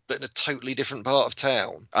again, but in a totally different part of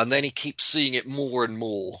town. And then he keeps seeing it more and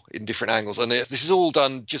more in different angles. And this is all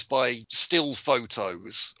done just by still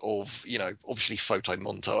photos of, obviously photo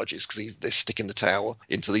montages, because they're sticking the tower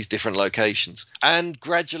into these different locations. And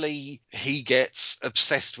gradually he gets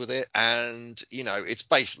obsessed with it. And, it's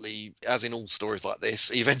basically, as in all stories like this,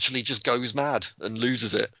 he eventually just goes mad and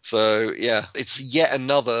loses it. So, yeah, it's yet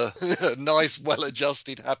another nice,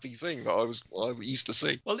 well-adjusted, happy thing that I used to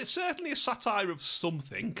see. Well, it's certainly a satire of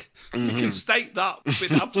something. You can state that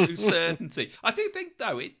with absolute certainty. I do think,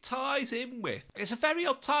 though, it ties in with... It's a very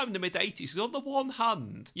odd time in the mid-80s, because on the one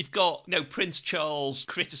hand, you've got, Prince Charles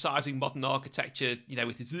criticising modern architecture,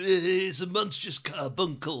 with his, it's a monstrous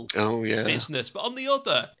carbuncle business. But on the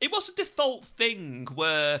other, it was a default thing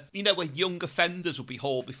where, where young offenders would be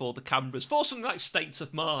hauled before the cameras for something like States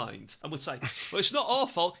of Mind, and would say, well, it's not our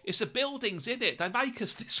fault, it's the buildings in it, they make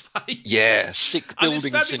us this way. Yeah, sick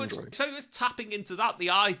building syndrome. So it's tapping into that,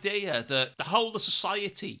 the idea that the whole of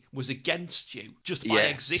society was against you just by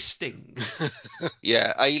existing.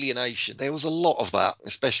 Yeah, alienation. There was a lot of that,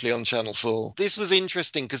 especially on Channel 4. This was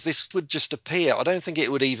interesting because this would just appear. I don't think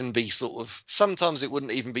it would even be sometimes it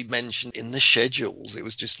wouldn't even be mentioned in the schedules. It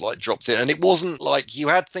was just like dropped in. And it wasn't like, you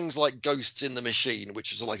had things like Ghosts in the Machine,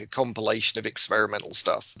 which was like a compilation of experimental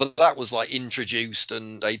stuff. But that was like introduced,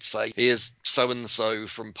 and they'd say, here's so-and-so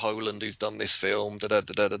from Poland who's done this film,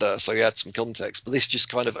 da-da-da-da-da. So you had some context. But this just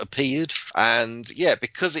kind of appeared. And yeah,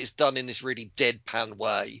 because it's done in this really deadpan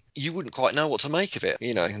way, you wouldn't quite know what to make of it,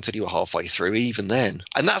 until you were halfway through, even then.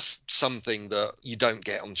 And that's something that you don't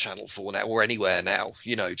get on Channel 4 now, or anywhere now,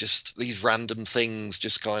 just these random things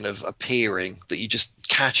just kind of appearing that you just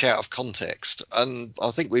catch out of context. And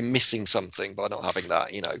I think we're missing something by not having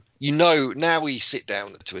that. Now we sit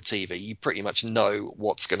down to a TV, you pretty much know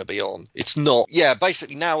what's going to be on. It's not,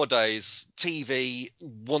 basically nowadays TV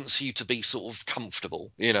wants you to be sort of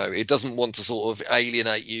comfortable. It doesn't want to sort of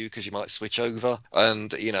alienate you because you might switch over,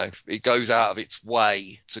 and it goes out of its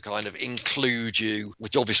way to kind of include you,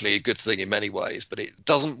 which obviously a good thing in many ways, but it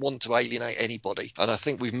doesn't want to alienate anybody. And I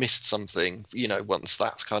think we've missed something, once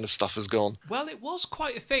that kind of stuff has gone. Well, it was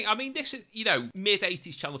quite a thing. I mean, this is,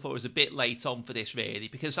 mid-80s Channel 4 is a bit late on for this, really,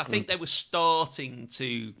 because I think they were starting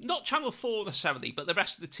to, not Channel 4 necessarily, but the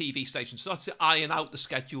rest of the TV stations started to iron out the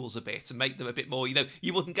schedules a bit and make them a bit more,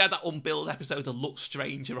 you wouldn't get that unbilled episode of Look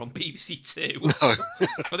Stranger on BBC Two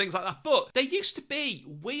or things like that. But there used to be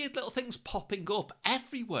weird little things popping up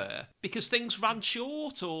everywhere because things ran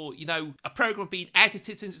short, or, a programme being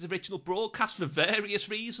edited since its original broadcast for various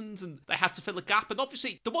reasons, and they had to fill a gap. And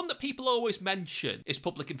obviously, the one that people always mention is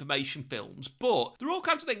public information films, but there are all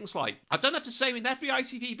kinds of things like, I don't have to say in every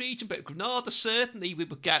ITV region, but Granada certainly we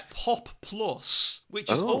would get Pop Plus, which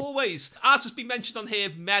is always, as has been mentioned on here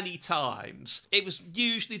many times, it was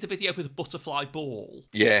usually the video for the butterfly ball.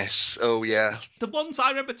 Yes, oh yeah. The ones I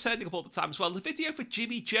remember turning up all the time as well, the video for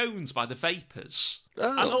Jimmy Jones by the Vapors.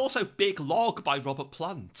 And also Big Log by Robert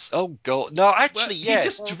Plant. Oh god, no, actually,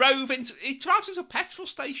 yes. He drives into a petrol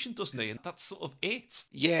station, doesn't he? And that's sort of it.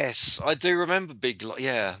 Yes, I do remember Big Log.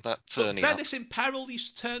 Yeah, that turning up. Venice in Peril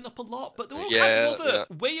used to turn up a lot, but there were all kinds of other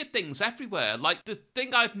weird things everywhere. Like the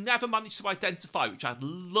thing I've never managed to identify, which I'd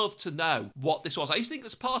love to know what this was. I used to think it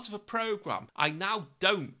was part of a programme. I now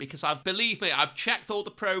don't, because believe me, I've checked all the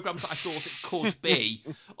programmes that I thought it could be.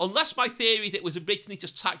 Unless my theory that it was originally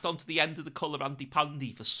just tacked onto the end of the Colour Andy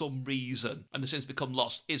Pandy for some reason and has since become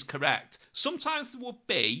lost is correct. Sometimes there would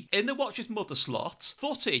be, in the Watcher's Mother slot,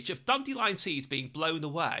 footage of dandelion seeds being blown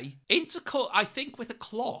away, intercut, I think, with a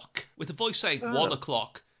clock, with a voice saying 1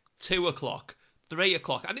 o'clock, 2 o'clock, 3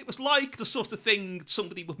 o'clock, and it was like the sort of thing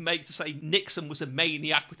somebody would make to say Nixon was a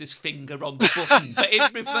maniac with his finger on the button, but in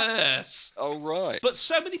reverse. Oh, right. But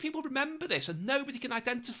so many people remember this, and nobody can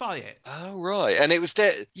identify it. Oh, right. And it was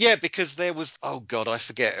because there was, oh god, I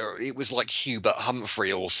forget, it was like Hubert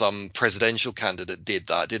Humphrey or some presidential candidate did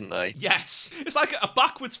that, didn't they? Yes. It's like a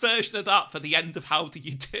backwards version of that for the end of How Do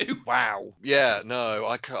You Do? Wow. Yeah, no,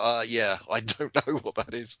 I don't know what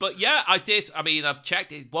that is. But yeah, I did. I mean, I've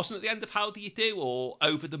checked. It wasn't at the end of How Do You Do, or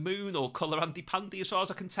Over the Moon, or Colour Andy Pandy, as far as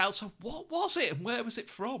I can tell. So what was it, and where was it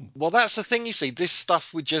from? Well, that's the thing, you see. This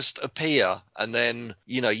stuff would just appear, and then,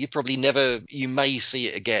 you may see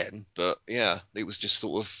it again. But yeah, it was just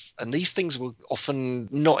sort of, and these things were often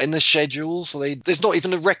not in the schedule, so there's not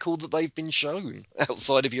even a record that they've been shown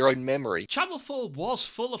outside of your own memory. Channel 4 was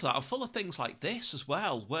full of that, and full of things like this as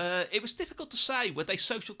well, where it was difficult to say, were they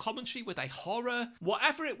social commentary, were they horror,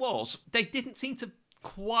 whatever it was, they didn't seem to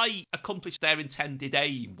quite accomplish their intended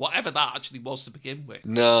aim, whatever that actually was to begin with.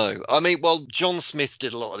 No, I mean, well, John Smith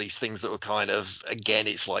did a lot of these things that were kind of, again,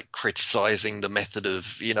 it's like criticising the method of,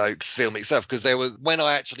 film itself. Because when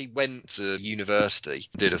I actually went to university,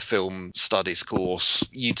 did a film studies course,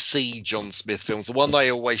 you'd see John Smith films. The one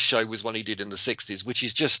they always show was one he did in the 60s, which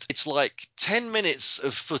is it's like 10 minutes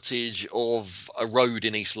of footage of a road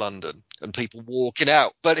in East London and people walking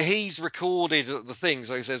out. But he's recorded the thing,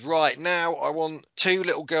 so he says, right, now I want two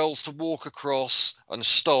little girls to walk across and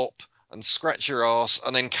stop and scratch your ass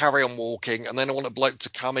and then carry on walking, and then I want a bloke to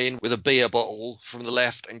come in with a beer bottle from the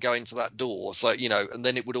left and go into that door, so and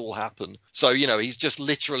then it would all happen. So he's just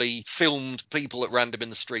literally filmed people at random in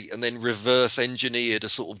the street and then reverse engineered a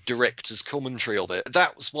sort of director's commentary of it.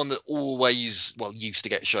 That was one that always used to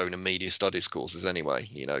get shown in media studies courses anyway,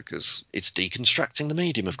 because it's deconstructing the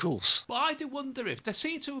medium, of course. But I do wonder if there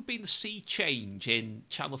seems to have been a sea change in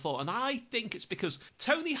Channel 4, and I think it's because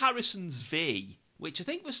Tony Harrison's V, which I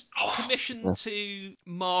think was commissioned to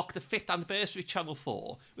mark the 5th anniversary of Channel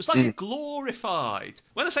 4, was like a glorified,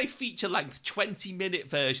 when I say feature-length, 20-minute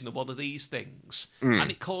version of one of these things,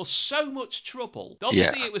 and it caused so much trouble.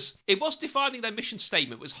 Obviously, it was defining their mission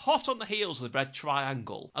statement. It was hot on the heels of the Red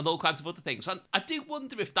Triangle and all kinds of other things, and I do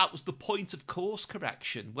wonder if that was the point of course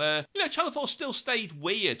correction, where, Channel 4 still stayed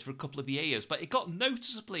weird for a couple of years, but it got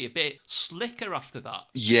noticeably a bit slicker after that.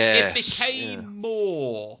 Yes. It became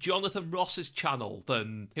more Jonathan Ross's channel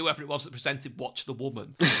than whoever it was that presented Watch the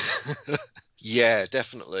Woman. Yeah,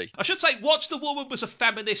 definitely. I should say Watch the Woman was a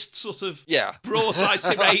feminist sort of Yeah. broadside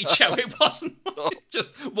tirade show. It wasn't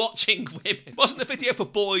just watching women. It wasn't a video for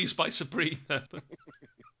boys by Sabrina.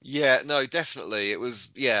 Yeah, no, definitely. It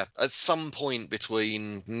was, at some point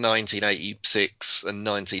between 1986 and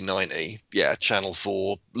 1990, Channel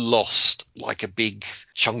 4 lost like a big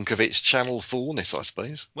chunk of its Channel 4-ness, I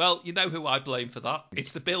suppose. Well, you know who I blame for that?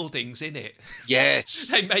 It's the buildings, innit? Yes.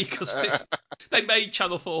 They make us this. They made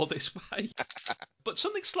Channel 4 this way. But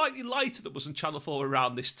something slightly lighter that was on Channel 4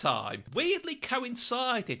 around this time weirdly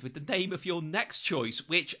coincided with the name of your next choice,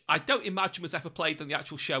 which I don't imagine was ever played on the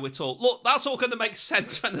actual show at all. Look, that's all going to make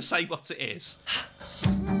sense when I say what it is.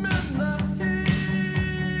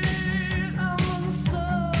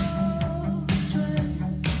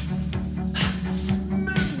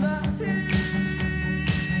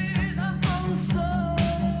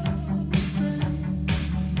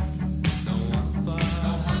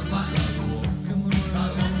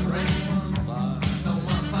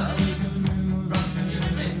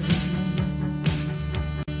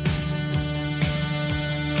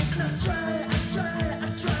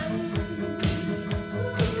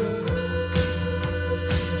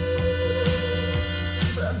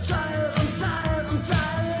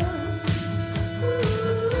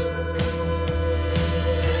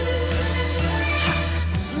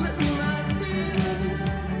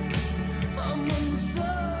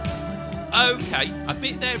 Okay, a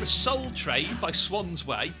bit there of Soul Train by Swan's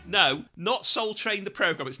Way. No, not Soul Train the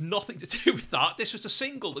programme. It's nothing to do with that. This was a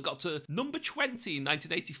single that got to number 20 in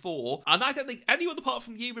 1984, and I don't think anyone apart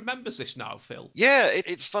from you remembers this now, Phil. Yeah,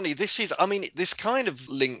 it's funny. This kind of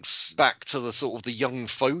links back to the sort of the young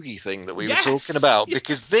fogey thing that we were talking about,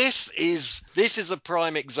 because this is a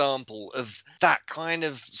prime example of that kind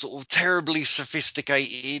of sort of terribly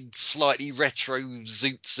sophisticated, slightly retro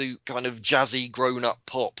zoot suit kind of jazzy grown-up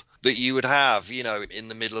pop that you would have, in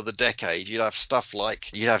the middle of the decade. You'd have stuff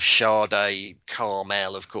like, you'd have Sade,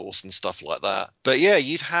 Carmel, of course, and stuff like that. But yeah,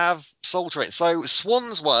 you'd have Soul Train. So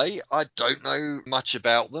Swan's Way, I don't know much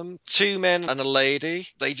about them. Two men and a lady.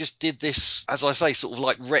 They just did this, as I say, sort of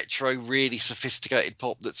like retro, really sophisticated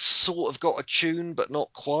pop that's sort of got a tune, but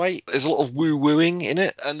not quite. There's a lot of woo-wooing in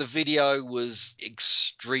it. And the video was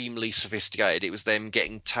extremely sophisticated. It was them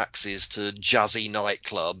getting taxis to jazzy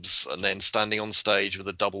nightclubs and then standing on stage with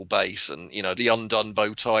a double bass and, the undone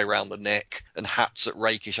bow tie around the neck and hats at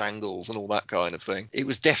rakish angles and all that kind of thing. It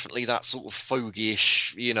was definitely that sort of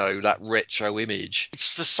fogyish, that retro image.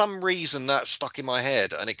 It's for some reason that stuck in my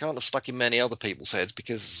head, and it can't have stuck in many other people's heads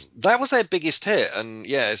because that was their biggest hit. And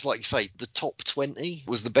yeah, it's like you say, the top 20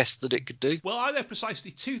 was the best that it could do. Well, I know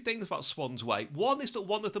precisely two things about Swan's Way. One is that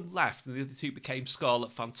one of them left and the other two became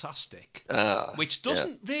Scarlet Fantastic, which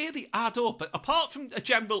doesn't really add up, apart from a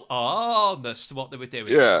general ness to what they were doing.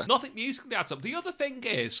 Yeah. Yeah. Nothing musically adds up. The other thing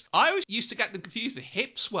is, I always used to get them confused with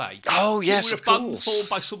Hipsway. Oh, yes, who were of a band course. formed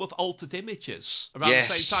by some of Altered Images around the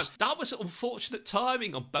same time. That was unfortunate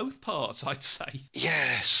timing on both parts, I'd say.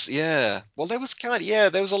 Yes, yeah. Well, there was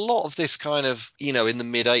there was a lot of this kind of, in the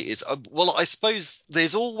mid 80s. Well, I suppose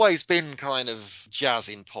there's always been kind of jazz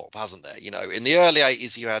in pop, hasn't there? In the early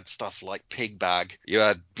 80s, you had stuff like Pig Bag, you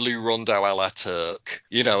had Blue Rondo a la Turk,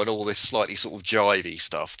 and all this slightly sort of jivey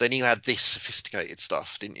stuff. Then you had this sophisticated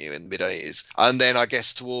stuff, didn't you, in the mid 80s? And then I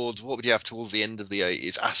guess what would you have towards the end of the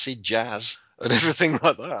 80s? Acid jazz and everything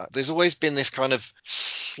like that. There's always been this kind of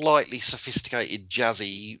slightly sophisticated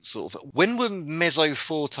jazzy sort of. When were Mezzo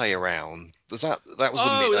Forte around? Was that was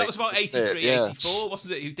the mid? That was about 83, 84,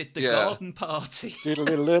 wasn't it? Who did the Garden Party?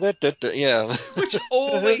 Yeah. Which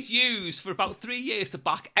always used for about 3 years to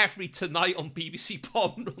back every Tonight on BBC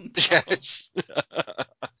Pop rundown. Yes.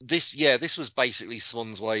 This was basically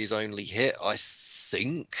Swansway's only hit, I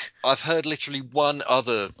think. I've heard literally one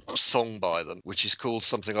other song by them, which is called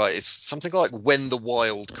something like When the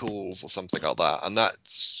Wild Calls or something like that, and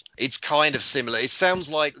it's kind of similar. It sounds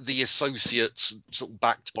like The Associates, sort of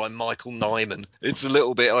backed by Michael Nyman. It's a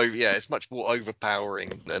little bit it's much more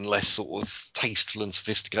overpowering and less sort of tasteful and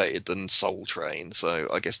sophisticated than Soul Train. So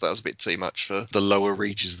I guess that was a bit too much for the lower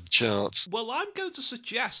reaches of the charts. Well, I'm going to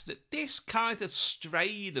suggest that this kind of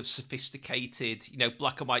strain of sophisticated,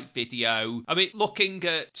 black and white video. I mean, looking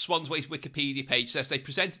at Swansway's Wikipedia page says they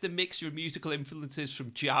presented a mixture of musical influences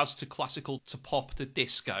from jazz to classical to pop to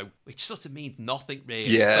disco, which sort of means nothing really.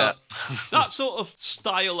 Yeah. But that sort of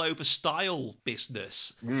style over style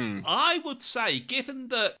business, I would say, given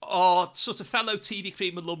that our sort of fellow TV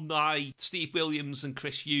Cream alumni, Steve Williams and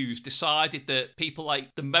Chris Hughes, decided that people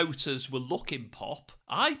like the Motors were looking pop,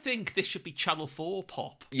 I think this should be Channel 4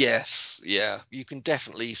 pop. Yes, yeah. You can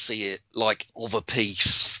definitely see it like of a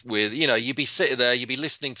piece with, you'd be sitting there, you'd be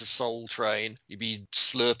listening to Soul Train, you'd be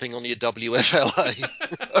slurping on your WFLA,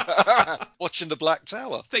 watching the Black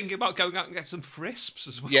Tower. Thinking about going out and get some frisps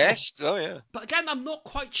as well. Yes, oh yeah. But again, I'm not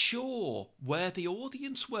quite sure where the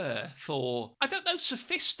audience were for, I don't know,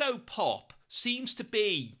 sophisto pop seems to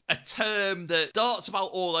be a term that darts about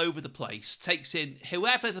all over the place, takes in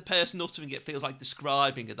whoever the person uttering it feels like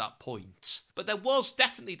describing at that point. But there was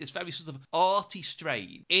definitely this very sort of arty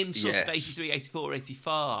strain in sort of 83, 84,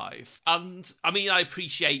 85. And I mean, I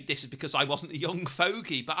appreciate this is because I wasn't a young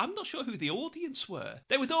fogey, but I'm not sure who the audience were.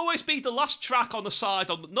 They would always be the last track on the side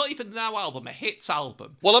on not even the Now album, a hits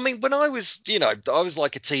album. Well, I mean, when I was, I was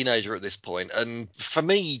like a teenager at this point, and for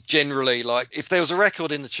me, generally, like, if there was a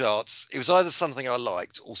record in the charts, it was either something I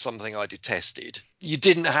liked or something I detested. You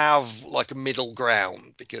didn't have like a middle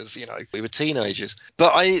ground because, we were teenagers.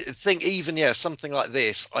 But I think even, something like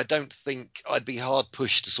this, I don't think I'd be hard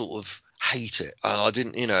pushed to sort of hate it. I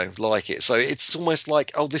didn't, like it. So it's almost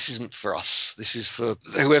like, oh, this isn't for us. This is for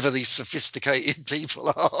whoever these sophisticated people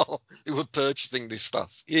are who are purchasing this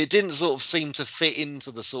stuff. It didn't sort of seem to fit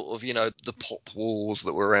into the sort of, the pop wars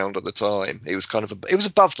that were around at the time. It was kind of, it was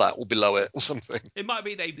above that or below it or something. It might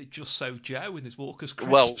be named it Just So Joe in his Walker's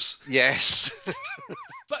Crisps. Well, yes.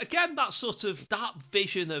 But again, that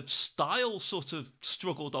vision of style sort of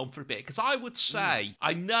struggled on for a bit, because I would say,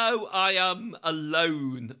 I know I am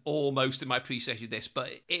alone almost in my appreciation of this, but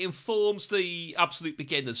it informs the Absolute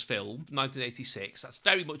Beginners film, 1986. That's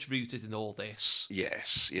very much rooted in all this.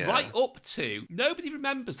 Yes, yeah. Right up to, nobody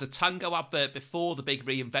remembers the Tango advert before the big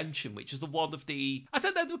reinvention, which is the one of the, I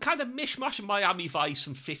don't know, the kind of mishmash of Miami Vice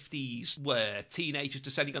and 50s, where teenagers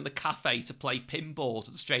descending on the cafe to play pinball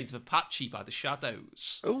to the strains of Apache by the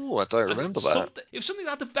Shadows. Oh, I don't remember that. It was something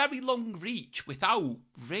that had a very long reach without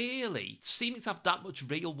really seeming to have that much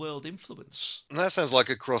real world influence. And that sounds like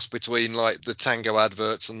a cross between like the Tango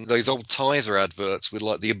adverts and those old Tizer adverts with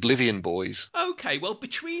like the Oblivion Boys. Okay, well,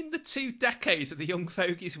 between the two decades that the young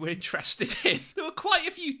fogies were interested in, there were quite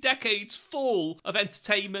a few decades full of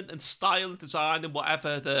entertainment and style and design and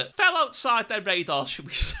whatever that fell outside their radar, should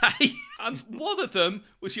we say. And one of them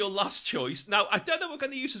was your last choice. Now, I don't know what we're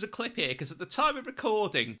going to use as a clip here, because at the time of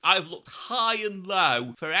recording, I've looked high and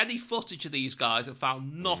low for any footage of these guys and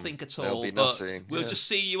found nothing at all. There'll be but nothing. We'll just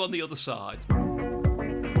see you on the other side.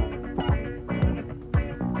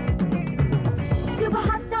 Super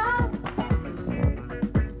hot dog.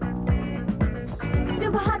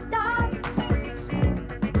 Super hot dog.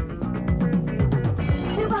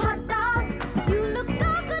 Super hot dog. You look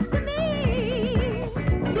so good to me.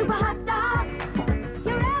 Super hot dog.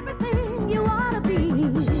 You're everything you wanna be.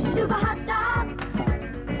 Super hot dog.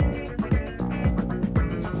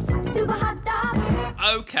 Super hot dog.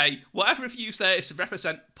 Okay, whatever I've used there is to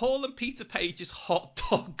represent Paul and Peter Page's hot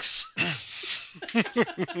dogs.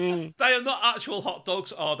 They are not actual hot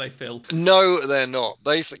dogs, are they, Phil? No, they're not.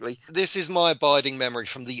 Basically, this is my abiding memory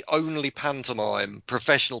from the only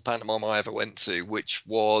professional pantomime I ever went to, which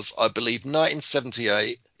was, I believe,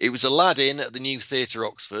 1978. It was Aladdin at the New Theatre,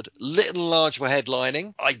 Oxford. Little and Large were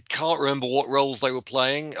headlining. I can't remember what roles they were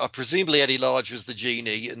playing. Presumably Eddie Large was the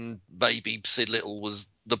genie, and maybe Sid Little was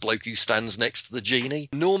the bloke who stands next to the genie.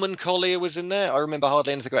 Norman Collier was in there. I remember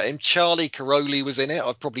hardly anything about him. Charlie Caroli was in it.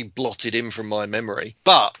 I've probably blotted him from my memory.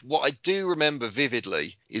 But what I do remember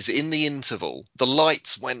vividly is in the interval, the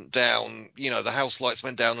lights went down, the house lights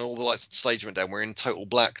went down and all the lights at the stage went down. We're in total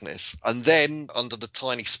blackness. And then under the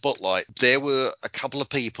tiny spotlight, there were a couple of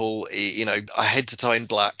people, a head to toe in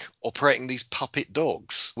black, operating these puppet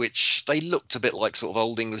dogs, which they looked a bit like sort of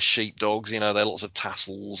old English sheepdogs. There are lots of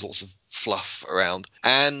tassels, lots of fluff around,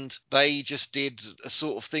 and they just did a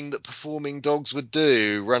sort of thing that performing dogs would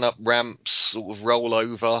do, run up ramps, sort of roll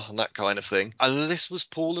over and that kind of thing. And this was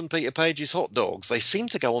Paul and Peter Page's hot dogs. They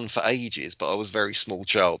seemed to go on for ages, but I was a very small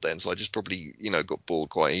child then, so I just probably got bored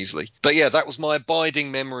quite easily. But yeah, that was my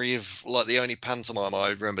abiding memory of like the only pantomime I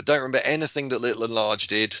remember. Don't remember anything that Little and Large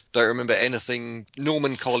did. Don't remember anything.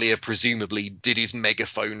 Norman Collier presumably did his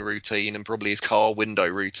megaphone routine and probably his car window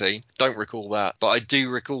routine. Don't recall that, but I do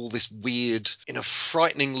recall this weird, in a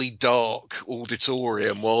frighteningly dark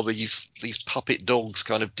auditorium while these puppet dogs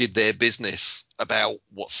kind of did their business about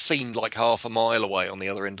what seemed like half a mile away on the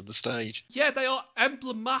other end of the stage. Yeah, they are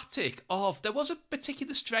emblematic of... There was a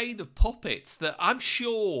particular strain of puppets that I'm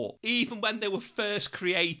sure, even when they were first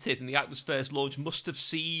created and the act was first launched, must have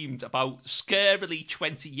seemed about scarily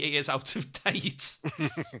 20 years out of date.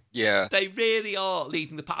 Yeah. They really are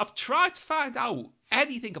leading the pack. I've tried to find out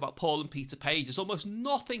anything about Paul and Peter Page. There's almost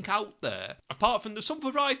nothing out there, apart from some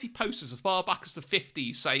variety posters as far back as the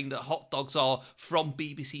 50s saying that hot dogs are from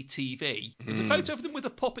BBC TV. There's a photo of them with a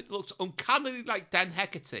puppet that looks uncannily like Dan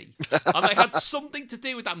Heckerty. And they had something to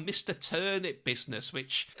do with that Mr. Turnip business,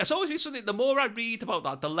 which has always been something, the more I read about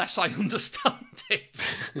that, the less I understand it.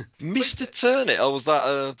 Mr. Turnip? Oh, was that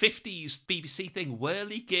a 50s BBC thing,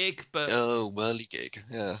 whirligig, but... Oh, whirligig,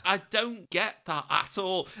 yeah. I don't get that at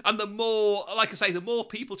all. And the more, like I say, the more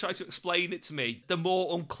people try to explain it to me, the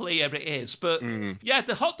more unclear it is. But yeah,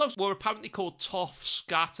 the hot dogs were apparently called Toff,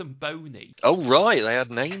 Scat and Boney. Oh, right, they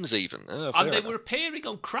had names even. Oh, and they enough. were appearing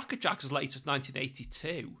on Cracker Jack as late as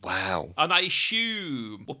 1982. Wow. And I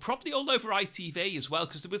assume, well, probably all over ITV as well,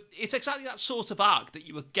 because it's exactly that sort of act that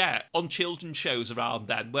you would get on children's shows around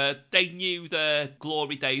then, where they knew their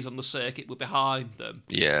glory days on the circuit were behind them.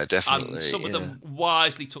 Yeah, definitely. And some of them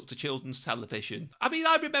wisely took to children's television. I mean,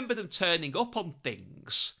 I remember them turning up on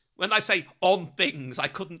things. When I say on things, I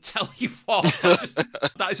couldn't tell you what.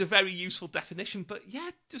 That is a very useful definition. But yeah,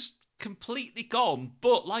 just completely gone.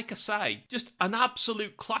 But like I say, just an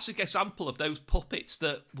absolute classic example of those puppets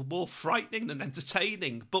that were more frightening than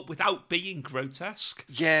entertaining, but without being grotesque.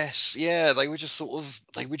 Yes, yeah, they were just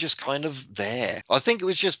kind of there. I think it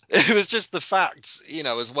was just the fact,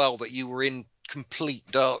 as well, that you were in complete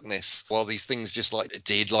darkness while these things just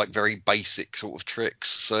did very basic sort of tricks.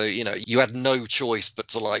 So you had no choice but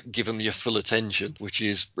to give them your full attention, which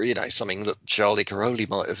is something that Charlie Caroli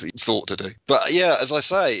might have thought to do. But yeah, as I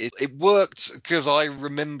say, it worked because I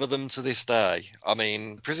remember them to this day. I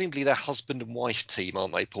mean, presumably they're husband and wife team,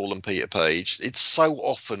 aren't they, Paul and Peter Page? It so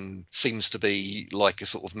often seems to be like a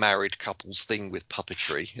sort of married couples thing with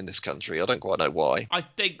puppetry in this country. I don't quite know why. I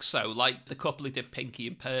think so, like the couple who did Pinky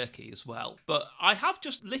and Perky as well. But I have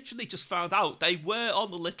literally just found out they were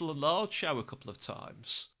on the Little and Large show a couple of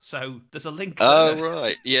times. So there's a link there. Oh,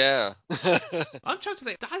 right. Yeah. I'm trying to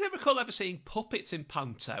think. I don't recall ever seeing puppets in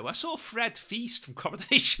Panto. I saw Fred Feast from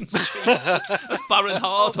Coronation Street as Baron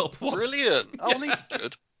Hardup. Brilliant. Oh, yeah.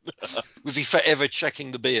 Good. Was he forever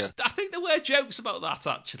checking the beer? I think there were jokes about that,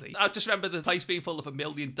 actually. I just remember the place being full of a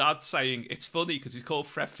million dads saying it's funny because he's called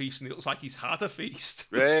Fred Feast and it looks like he's had a feast.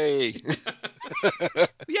 Hey.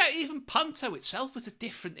 Yeah, even Panto itself was a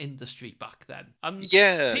different industry back then. And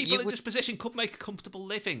people in this position could make a comfortable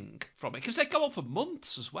living from it because they go on for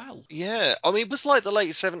months as well. Yeah, I mean, it was like the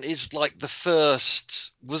late 70s, the first...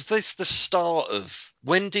 Was this the start of...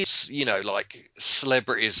 When did,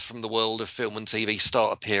 celebrities from the world of film and TV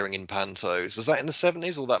start appearing in pantos? Was that in the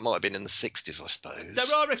 70s or that might have been in the 60s, I suppose?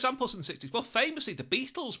 There are examples in the 60s. Well, famously, the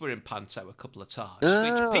Beatles were in panto a couple of times,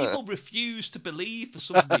 which people refused to believe for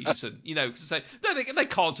some reason, because they say, no, they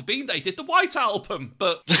can't have been. They did the White Album,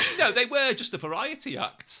 but, they were just a variety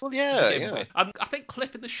act. Well, yeah. And I think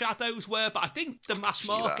Cliff and the Shadows were, but I think the mass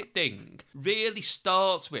market thing really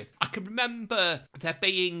starts with, I can remember there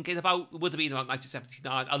being would have been about 1970,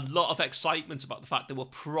 1979, a lot of excitement about the fact there were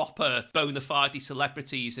proper bona fide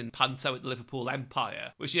celebrities in panto at the Liverpool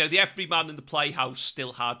Empire, which, the everyman in the Playhouse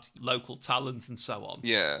still had local talent and so on.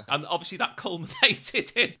 Yeah. And obviously that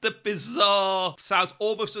culminated in the bizarre, sounds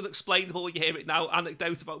almost unexplainable when you hear it now,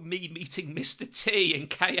 anecdote about me meeting Mr. T in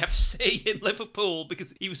KFC in Liverpool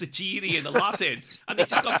because he was a genie in Aladdin, and he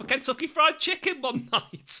just got for Kentucky Fried Chicken one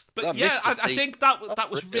night. But I think that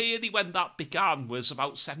was really when that began, was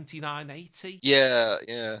about 79, 80. Yeah,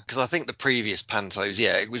 because I think the previous pantos,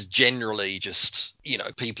 it was generally just,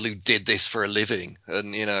 people who did this for a living.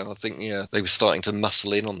 And, I think, they were starting to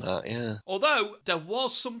muscle in on that, yeah. Although there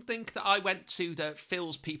was something that I went to that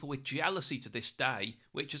fills people with jealousy to this day,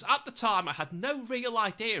 which is, at the time I had no real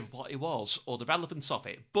idea of what it was or the relevance of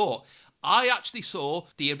it, but I actually saw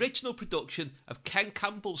the original production of Ken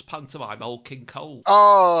Campbell's pantomime Old King Cole.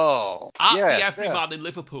 Oh, at the Everyman in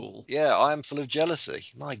Liverpool. Yeah, I am full of jealousy.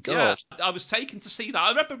 My God. Yeah, I was taken to see that. I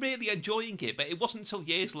remember really enjoying it, but it wasn't until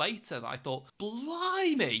years later that I thought,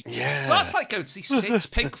 blimey, that's like going to see Sid's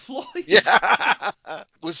Pink Floyd. Yeah.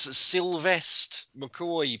 Was Sylvester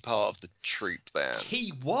McCoy part of the troupe then?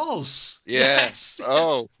 He was. Yes.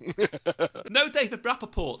 Oh. No David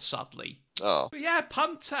Rappaport, sadly. Oh. But yeah,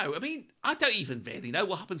 panto. I mean, I don't even really know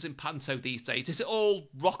what happens in panto these days. Is it all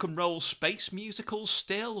rock and roll space musicals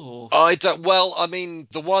still, or? I don't. Well, I mean,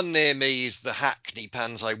 the one near me is the Hackney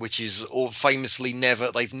panto, which is famously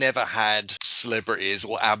they've never had celebrities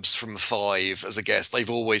or abs from Five as a guest. They've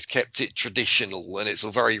always kept it traditional, and it's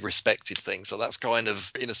a very respected thing. So that's kind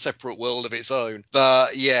of in a separate world of its own.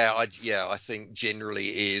 But I think generally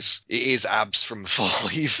it is abs from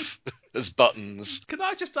Five. As buttons. Can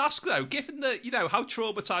I just ask though, given that how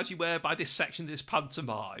traumatised you were by this section of this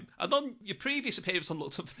pantomime, and on your previous appearance on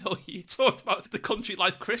Looked Unfamiliar, you talked about the Country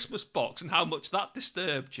Life Christmas box and how much that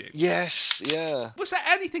disturbed you. Yes, yeah. Was there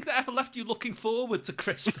anything that ever left you looking forward to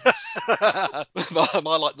Christmas? Am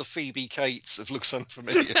I like the Phoebe Cates of Looks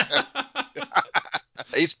Unfamiliar?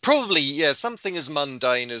 It's probably, something as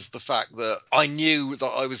mundane as the fact that I knew that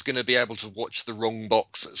I was going to be able to watch the wrong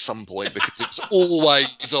box at some point because it's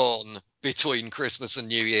always on between Christmas and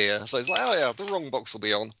New Year. So it's like, oh yeah, the wrong box will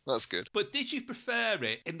be on. That's good. But did you prefer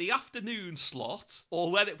it in the afternoon slot, or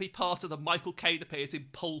let it be part of the Michael Caine appears in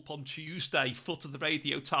Pulp on Tuesday, foot of the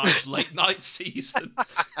Radio Times late night season?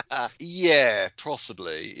 Yeah,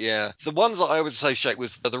 possibly, yeah. The ones that I would associate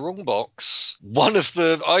with the wrong box, one of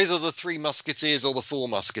either the Three Musketeers or the Four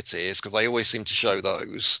Musketeers, because they always seem to show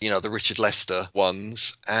those, the Richard Lester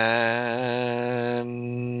ones, and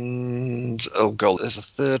oh god, there's a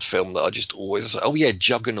third film that I just always,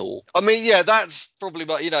 Juggernaut. I mean, that's probably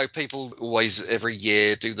what, people always every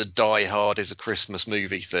year do the Die Hard is a Christmas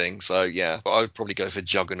movie thing, so yeah, I would probably go for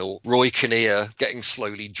Juggernaut. Roy Kinnear getting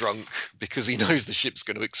slowly drunk because he knows the ship's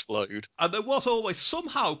going to explode. And there was always,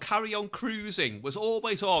 somehow, Carry On Cruising was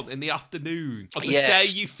always on in the afternoon on the day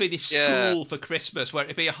you finished school for Christmas, where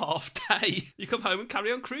it'd be a half day. You come home and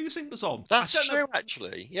Carry On Cruising was on. That's true,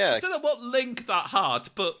 actually, yeah. I don't know what link that had,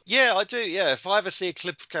 but... Yeah, I do, yeah. If I ever see a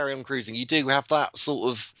clip of Carry On Cruising, you do have that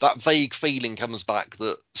that vague feeling comes back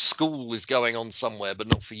that school is going on somewhere, but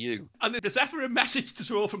not for you. And if there's ever a message to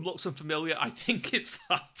draw from Looks Unfamiliar, I think it's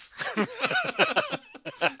that.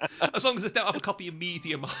 As long as I don't have a copy of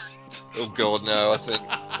Media Mind. Oh god, no, I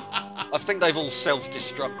think they've all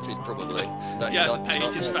self-destructed, probably. The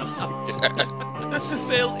pages fell out.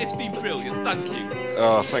 Phil, it's been brilliant. Thank you.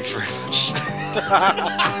 Oh, thanks very much.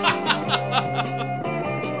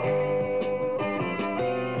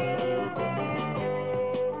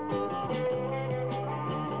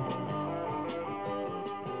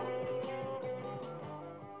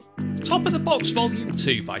 Top of the Box Volume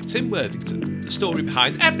 2 by Tim Worthington. The story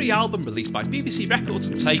behind every album released by BBC Records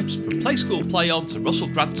and Tapes, from Play School Play On to Russell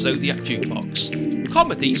Grant's Zodiac Jukebox.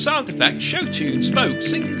 Comedy, sound effects, show tunes, folk,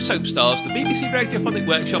 singing soap stars, the BBC Radiophonic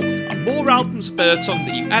Workshop, and more albums of birdsong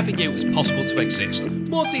than you ever knew was possible to exist.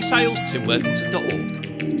 More details, timworthington.org.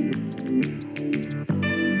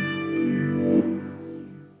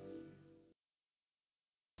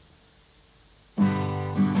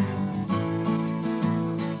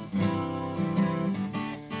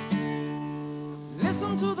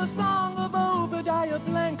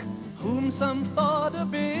 Some thought a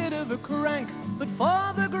bit of a crank, but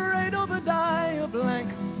for the great Obadiah Blank,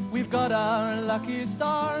 we've got our lucky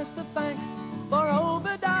stars to thank. For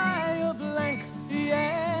Obadiah Blank,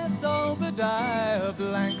 yes, Obadiah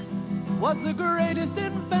Blank was the greatest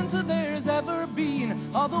inventor there's ever been,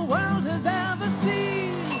 or the world has ever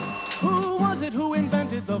seen. Who was it who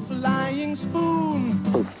invented the flying spoon?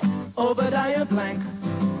 Obadiah Blank.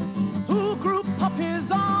 Who grew puppies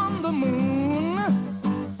on the moon?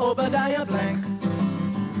 Obadiah Blank.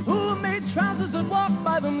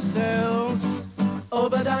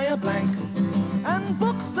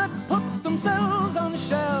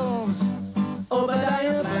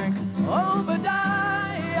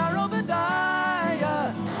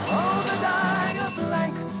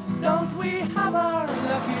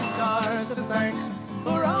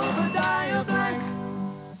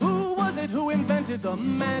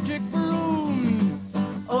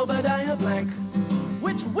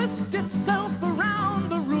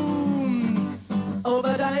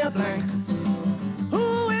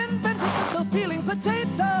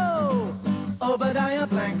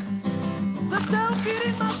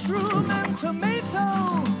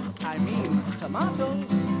 whistle,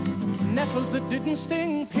 nettles that didn't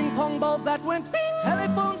sting, ping pong balls that went bing,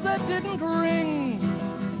 telephones that didn't ring,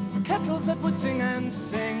 kettles that would sing and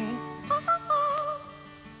sing.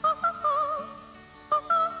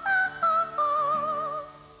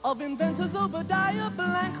 Of inventors, Obadiah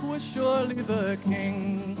Blank was surely the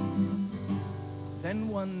king. Then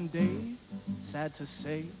one day, sad to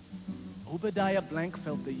say, Obadiah Blank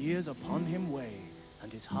felt the years upon him weigh,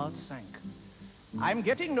 and his heart sank. I'm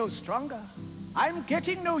getting no stronger, I'm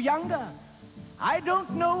getting no younger, I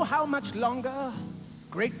don't know how much longer.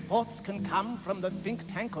 Great thoughts can come from the think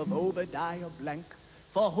tank of Obadiah Blank,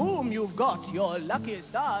 for whom you've got your lucky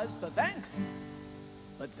stars to thank.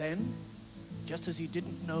 But then, just as he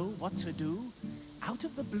didn't know what to do, out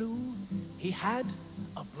of the blue, he had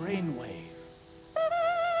a brainwave.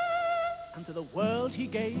 And to the world he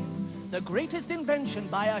gave the greatest invention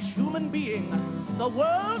by a human being the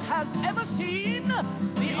world has ever seen,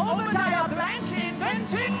 the Obadiah Blank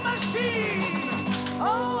inventing machine.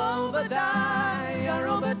 Oh, Obadiah,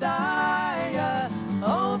 Obadiah,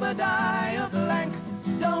 Obadiah Blank,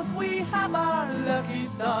 don't we have our lucky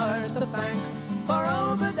stars to thank for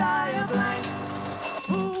Obadiah Blank?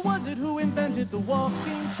 Who was it who invented the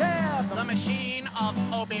walking chair? The machine of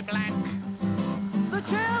Obi Blank. The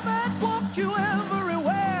chair that walked you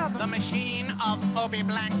everywhere. The machine of Obi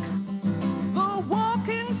Blank. The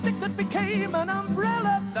walking stick that became an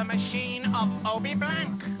umbrella. The machine of Obi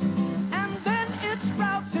Blank. And then it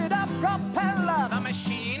sprouted a propeller. The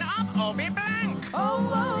machine of Obi Blank.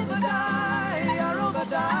 Oh, Obadiah,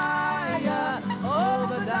 Obadiah,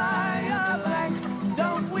 Obadiah Blank,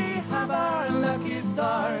 don't we have our lucky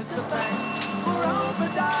stars to thank for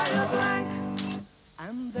Obadiah Blank?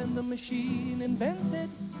 And then the machine invented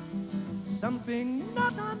something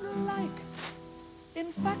not unlike,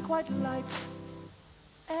 in fact quite like,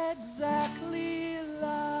 exactly